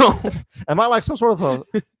Romero. Am I like some sort of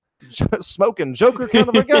a smoking Joker kind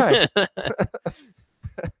of a guy?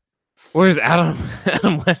 Where's Adam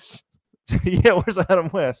West? Yeah, where's Adam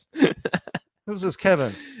West? Who's this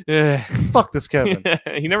Kevin? Yeah. Fuck this Kevin.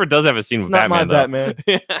 He never does have a scene It's with not Batman, my Batman.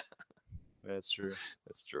 though. Yeah. That's true.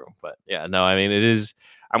 That's true. But yeah, no, I mean, it is.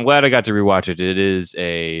 I'm glad I got to rewatch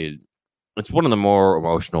it. It's one of the more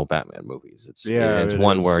emotional Batman movies. It's it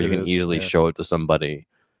one is, where you it can is, easily yeah. show it to somebody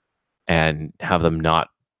and have them not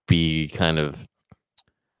be kind of.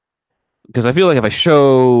 Because I feel like if I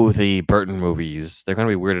show the Burton movies, they're going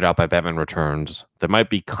to be weirded out by Batman Returns. They might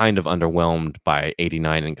be kind of underwhelmed by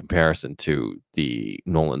 89 in comparison to the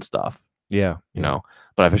Nolan stuff, Yeah. you know?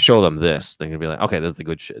 But if I show them this, they're going to be like, okay, this is the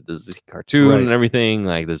good shit. This is the cartoon Right. and everything.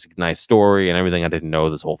 Like, this nice story and everything. I didn't know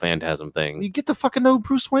this whole Phantasm thing. You get to fucking know who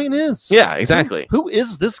Bruce Wayne is. Yeah, exactly. Who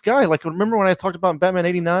is this guy? Like, remember when I talked about Batman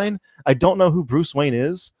 89? I don't know who Bruce Wayne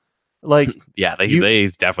is. Like, Yeah, they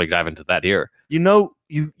definitely dive into that here. you know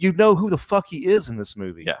who the fuck he is in this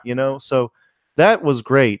movie. Yeah. So that was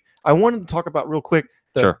great. I wanted to talk about real quick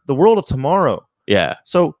the World of Tomorrow. Yeah.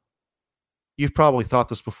 So you've probably thought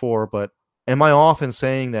this before, but am I off in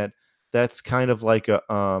saying that that's kind of like a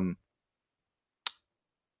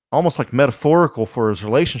almost like metaphorical for his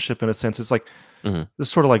relationship in a sense? It's like this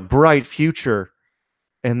sort of like bright future,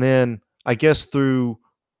 and then I guess through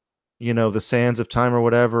the sands of time or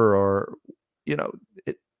whatever, or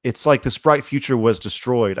it's like this bright future was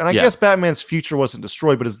destroyed, and I guess Batman's future wasn't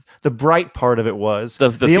destroyed, but the bright part of it was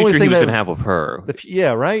the future only thing he was that going to have with her.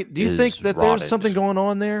 Yeah, right. Do you think that rotted. there's something going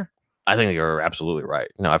on there? I think you're absolutely right.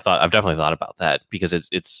 No, I've definitely thought about that, because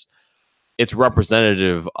it's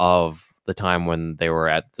representative of the time when they were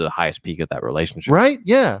at the highest peak of that relationship. Right?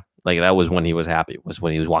 Yeah. Like, that was when he was happy, was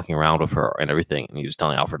when he was walking around with her and everything. And he was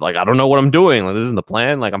telling Alfred, like, I don't know what I'm doing. Like, this isn't the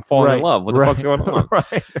plan. Like, I'm falling in love. What the fuck's going on?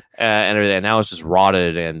 Right. And everything. And now it's just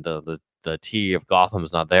rotted, and the tea of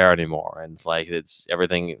Gotham's not there anymore. And like, it's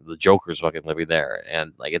everything. The Joker's fucking living there.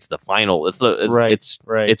 And like, it's the final.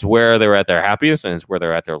 It's where they're at their happiest, and it's where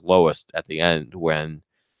they're at their lowest at the end, when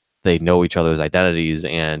they know each other's identities,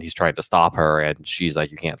 and he's trying to stop her, and she's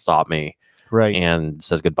like, you can't stop me. Right. And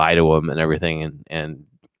says goodbye to him and everything. And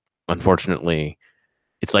unfortunately,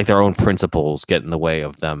 it's like their own principles get in the way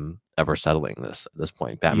of them ever settling this at this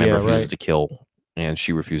point. Batman refuses to kill, and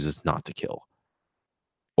she refuses not to kill,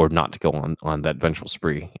 or not to go on that vengeful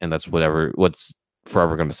spree. And that's what's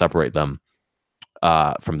forever going to separate them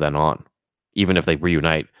from then on. Even if they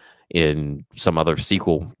reunite in some other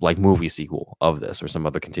sequel, like movie sequel of this, or some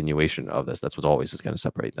other continuation of this. That's what always is going to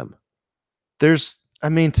separate them. I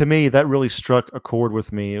mean, to me, that really struck a chord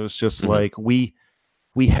with me. It was just like we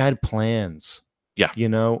had plans. Yeah. You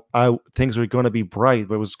know, things were going to be bright.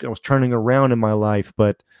 I was turning around in my life,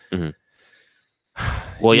 but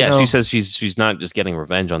well, yeah, she says she's not just getting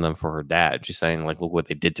revenge on them for her dad. She's saying, like, look what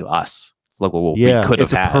they did to us. Look what we could have had.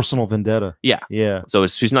 It's a personal vendetta. Yeah. Yeah. So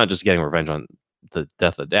she's not just getting revenge on the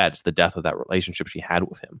death of the dad. It's the death of that relationship she had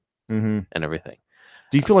with him and everything.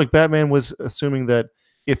 Do you feel like Batman was assuming that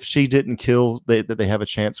if she didn't kill, that they have a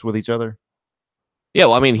chance with each other? Yeah,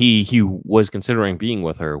 well, I mean, he was considering being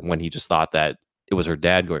with her when he just thought that it was her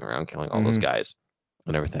dad going around killing all those guys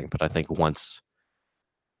and everything. But I think once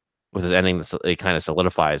with his ending, it kind of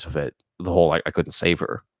solidifies with it the whole I couldn't save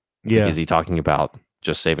her. Yeah. Like, is he talking about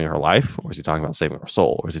just saving her life, or is he talking about saving her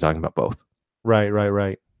soul, or is he talking about both? Right.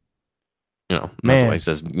 You know, that's why he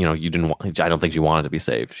says, you know, you didn't want. I don't think she wanted to be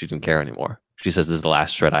saved. She didn't care anymore. She says, "This is the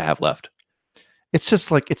last shred I have left." It's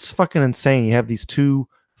just like, it's fucking insane. You have these two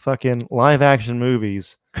fucking live action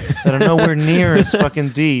movies that are nowhere near as fucking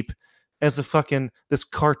deep as this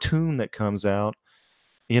cartoon that comes out.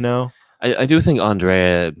 You know, I do think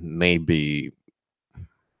Andrea may be.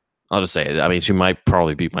 I'll just say it. I mean, she might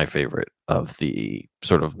probably be my favorite of the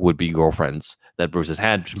sort of would-be girlfriends that Bruce has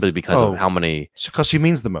had, simply because of how many. Because she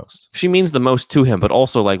means the most. She means the most to him, but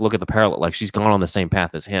also, like, look at the parallel. Like, she's gone on the same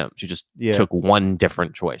path as him. She just took one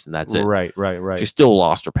different choice, and that's it. Right. She still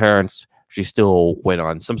lost her parents. She still went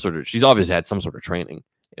on some sort of. She's obviously had some sort of training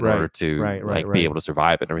in order to be able to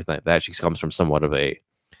survive and everything like that. She comes from somewhat of a.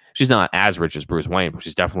 She's not as rich as Bruce Wayne, but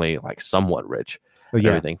she's definitely like somewhat rich.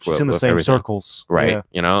 Everything she's in the same circles, right? Yeah.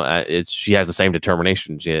 You know, she has the same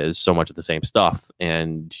determination. She has so much of the same stuff,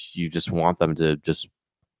 and you just want them to just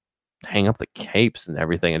hang up the capes and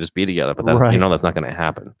everything and just be together. But that's, you know, that's not going to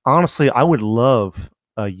happen. Honestly, I would love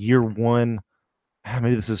a year one.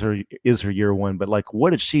 Maybe this is her year one, but like,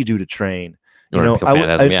 what did she do to train? You know,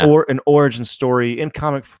 or an origin story in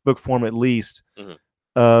comic book form, at least.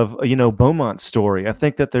 Of, you know, Beaumont's story. I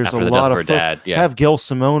think that there's a lot of dad, have Gail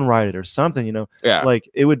Simone write it or something, you know. Like,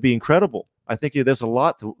 it would be incredible. I think there's a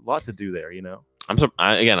lot to do there, you know.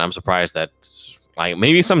 I'm surprised that, like,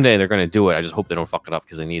 maybe someday they're going to do it. I just hope they don't fuck it up,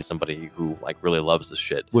 because they need somebody who, like, really loves this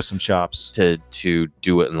shit with some chops to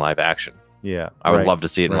do it in live action. Yeah, I would love to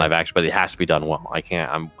see it in live action, but it has to be done well.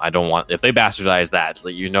 I don't want, if they bastardize that,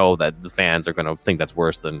 you know, that the fans are going to think that's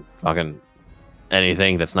worse than fucking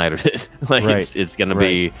anything that Snyder did. Like, it's going to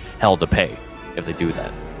be hell to pay if they do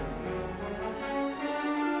that.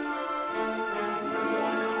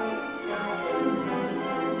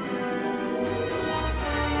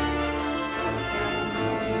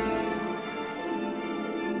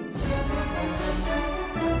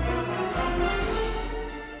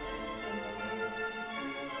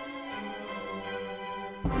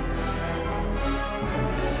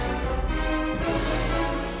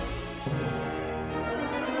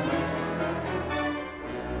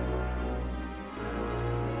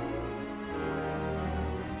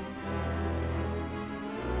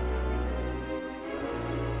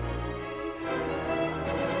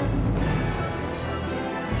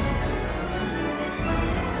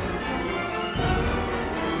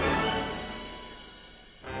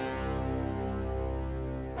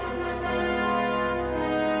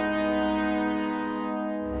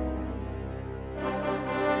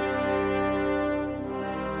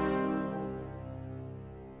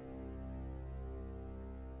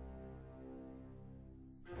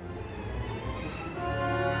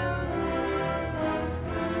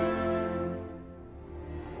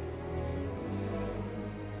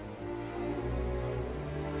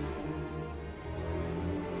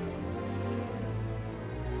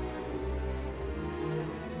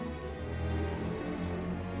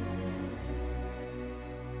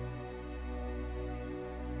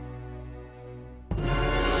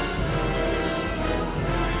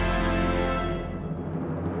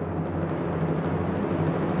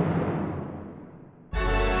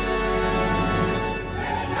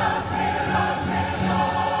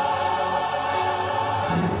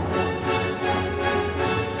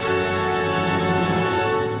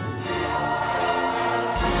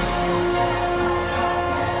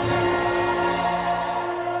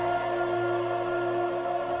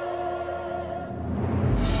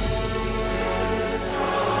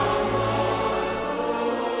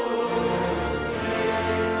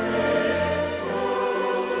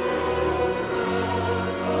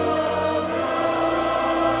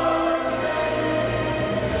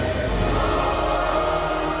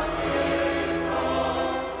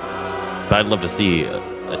 But I'd love to see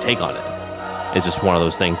a take on it. it's just one of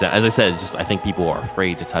those things that, as I said, it's just I think people are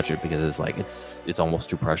afraid to touch it because it's like it's almost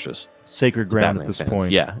too precious. Sacred to ground Batman at this fans.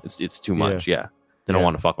 point. Yeah, it's too much. Yeah, they don't Yeah.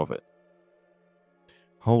 want to fuck with it.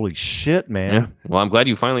 Holy shit, Yeah. man. Well, I'm glad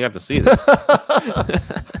you finally got to see this.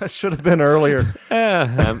 That should have been earlier.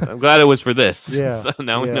 Yeah, I'm glad it was for this. Yeah, So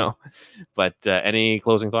now we yeah. know. But any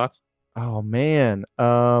closing thoughts? Oh man.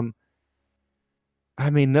 I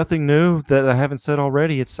mean, nothing new that I haven't said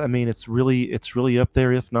already. It's really up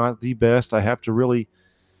there, if not the best. I have to really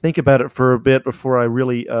think about it for a bit before I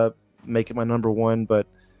really make it my number one. But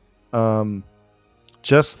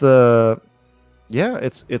just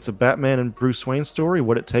it's a Batman and Bruce Wayne story.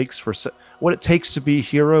 What it takes to be a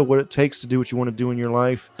hero. What it takes to do what you want to do in your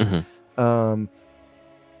life. Mhm.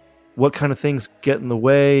 What kind of things get in the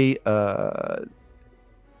way.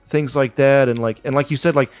 Things like that, and like you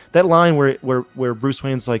said, like that line where Bruce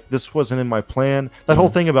Wayne's like, "This wasn't in my plan." That whole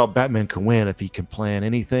thing about Batman can win if he can plan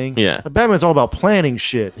anything. Yeah. But Batman's all about planning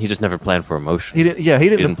shit. He just never planned for emotion. He didn't. Yeah, He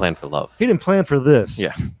didn't plan for love. He didn't plan for this.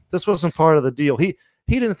 Yeah. This wasn't part of the deal. He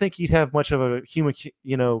didn't think he'd have much of a human,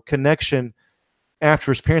 connection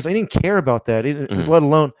after his parents. He didn't care about that. He didn't, let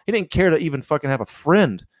alone he didn't care to even fucking have a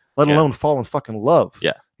friend, let alone fall in fucking love.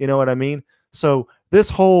 Yeah. You know what I mean? So this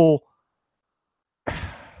whole.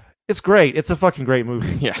 It's great. It's a fucking great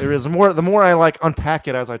movie. Yeah. There is. The more I like unpack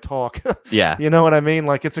it as I talk. Yeah. You know what I mean?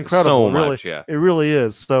 Like it's incredible. So really, much, yeah. It really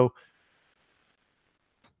is. So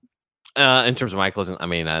in terms of my closing, I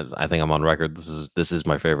mean, I think I'm on record. This is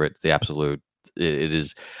my favorite. The absolute. It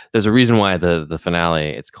is. There's a reason why the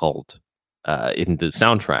finale. It's called in the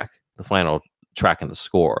soundtrack, the final track in the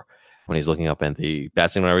score. When he's looking up at the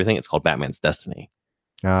bat signal and everything, it's called Batman's Destiny.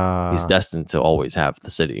 He's destined to always have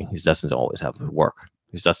the city. He's destined to always have the work.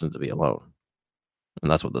 He's destined to be alone.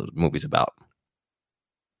 And that's what the movie's about.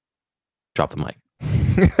 Drop the mic.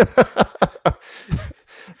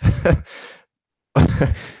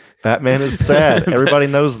 Batman is sad. Everybody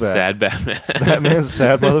knows that. Sad Batman. Batman's a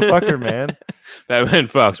sad motherfucker, man. Batman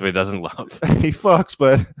fucks, but he doesn't love. He fucks,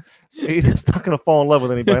 but he's not gonna fall in love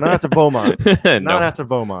with anybody. Not after Beaumont. Not after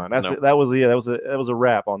Beaumont. That was a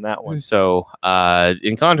wrap on that one. So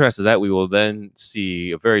in contrast to that, we will then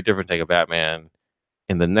see a very different take of Batman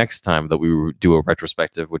in the next time that we do a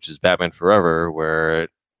retrospective, which is Batman Forever, where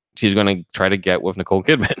she's going to try to get with Nicole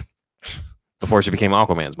Kidman before she became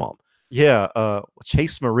Aquaman's mom. Yeah,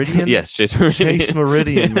 Chase Meridian. Yes, Chase Meridian. Chase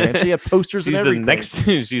Meridian, man. She had posters and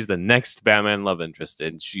everything. She's the next Batman love interest,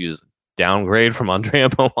 and she is downgrade from Andrea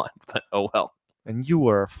Beaumont. But oh well. And you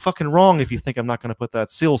are fucking wrong if you think I'm not going to put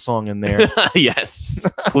that Seal song in there.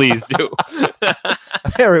 Yes, please do.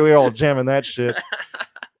 Harry, we're all jamming that shit.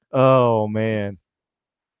 Oh man.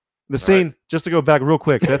 The scene, just to go back real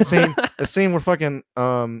quick, the scene where fucking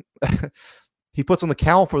he puts on the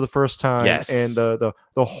cowl for the first time, yes, and the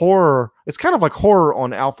horror, it's kind of like horror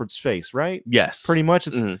on Alfred's face, right? Yes, pretty much.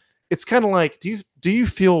 It's kind of like, do you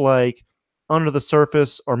feel like under the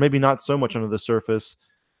surface, or maybe not so much under the surface,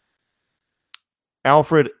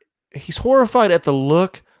 Alfred, he's horrified at the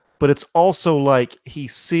look, but it's also like he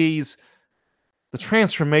sees the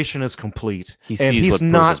transformation is complete, and he's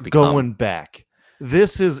not going back.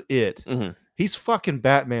 This is it. He's fucking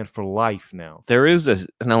Batman for life now. There is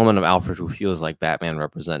an element of Alfred who feels like Batman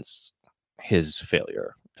represents his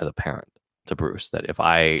failure as a parent to Bruce. That if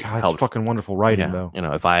I helped, fucking wonderful writing, though.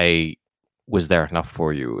 If I was there enough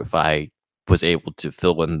for you, if I was able to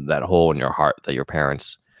fill in that hole in your heart that your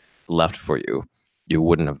parents left for you, you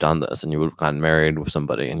wouldn't have done this, and you would have gotten married with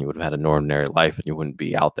somebody, and you would have had an ordinary life, and you wouldn't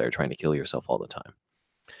be out there trying to kill yourself all the time.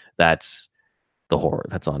 That's the horror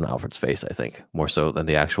that's on Alfred's face, I think, more so than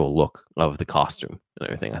the actual look of the costume and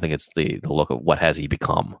everything. I think it's the look of what has he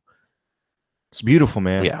become. It's beautiful,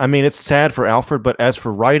 man. Yeah. I mean, it's sad for Alfred, but as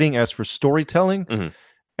for writing, as for storytelling,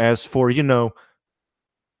 as for,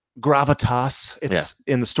 gravitas, it's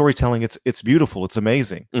in the storytelling, it's beautiful. It's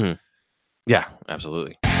amazing. Yeah,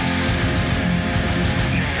 absolutely.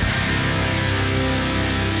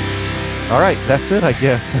 All right, that's it, I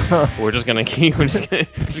guess. We're just gonna keep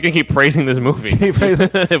praising this movie.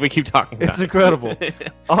 If we keep talking about it's incredible.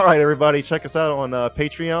 All right, everybody, check us out on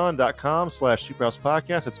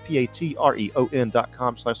patreon.com/superhousepodcast. It's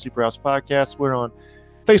patreon.com/superhousepodcast. We're on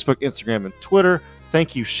Facebook, Instagram, and Twitter.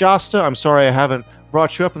 Thank you, Shasta. I'm sorry I haven't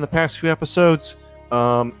brought you up in the past few episodes.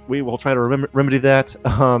 We will try to remedy that.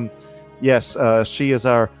 Yes, she is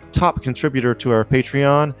our top contributor to our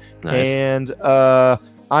Patreon. Nice. And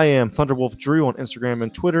I am Thunderwolf Drew on Instagram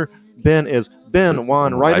and Twitter. Ben is Ben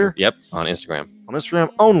Juan Ryder. Yep, on Instagram. On Instagram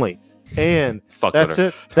only. And Fuck that's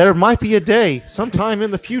Twitter. it. There might be a day sometime in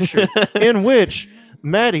the future in which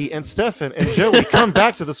Maddie and Stefan and Joey come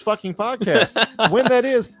back to this fucking podcast. When that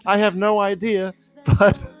is, I have no idea.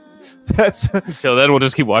 But that's Until then, we'll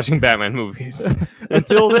just keep watching Batman movies.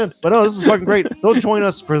 until then. But no, this is fucking great. They'll join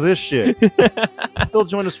us for this shit. They'll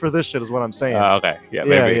join us for this shit, is what I'm saying. Okay. Yeah,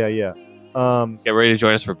 yeah, maybe. yeah. Get ready to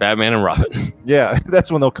join us for Batman and Robin. Yeah,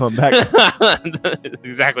 that's when they'll come back. That's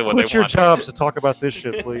exactly what Quit they your want. jobs to talk about this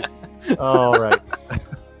shit, please. All right.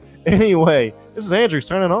 Anyway, this is Andrew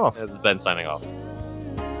signing off. It's Ben signing off.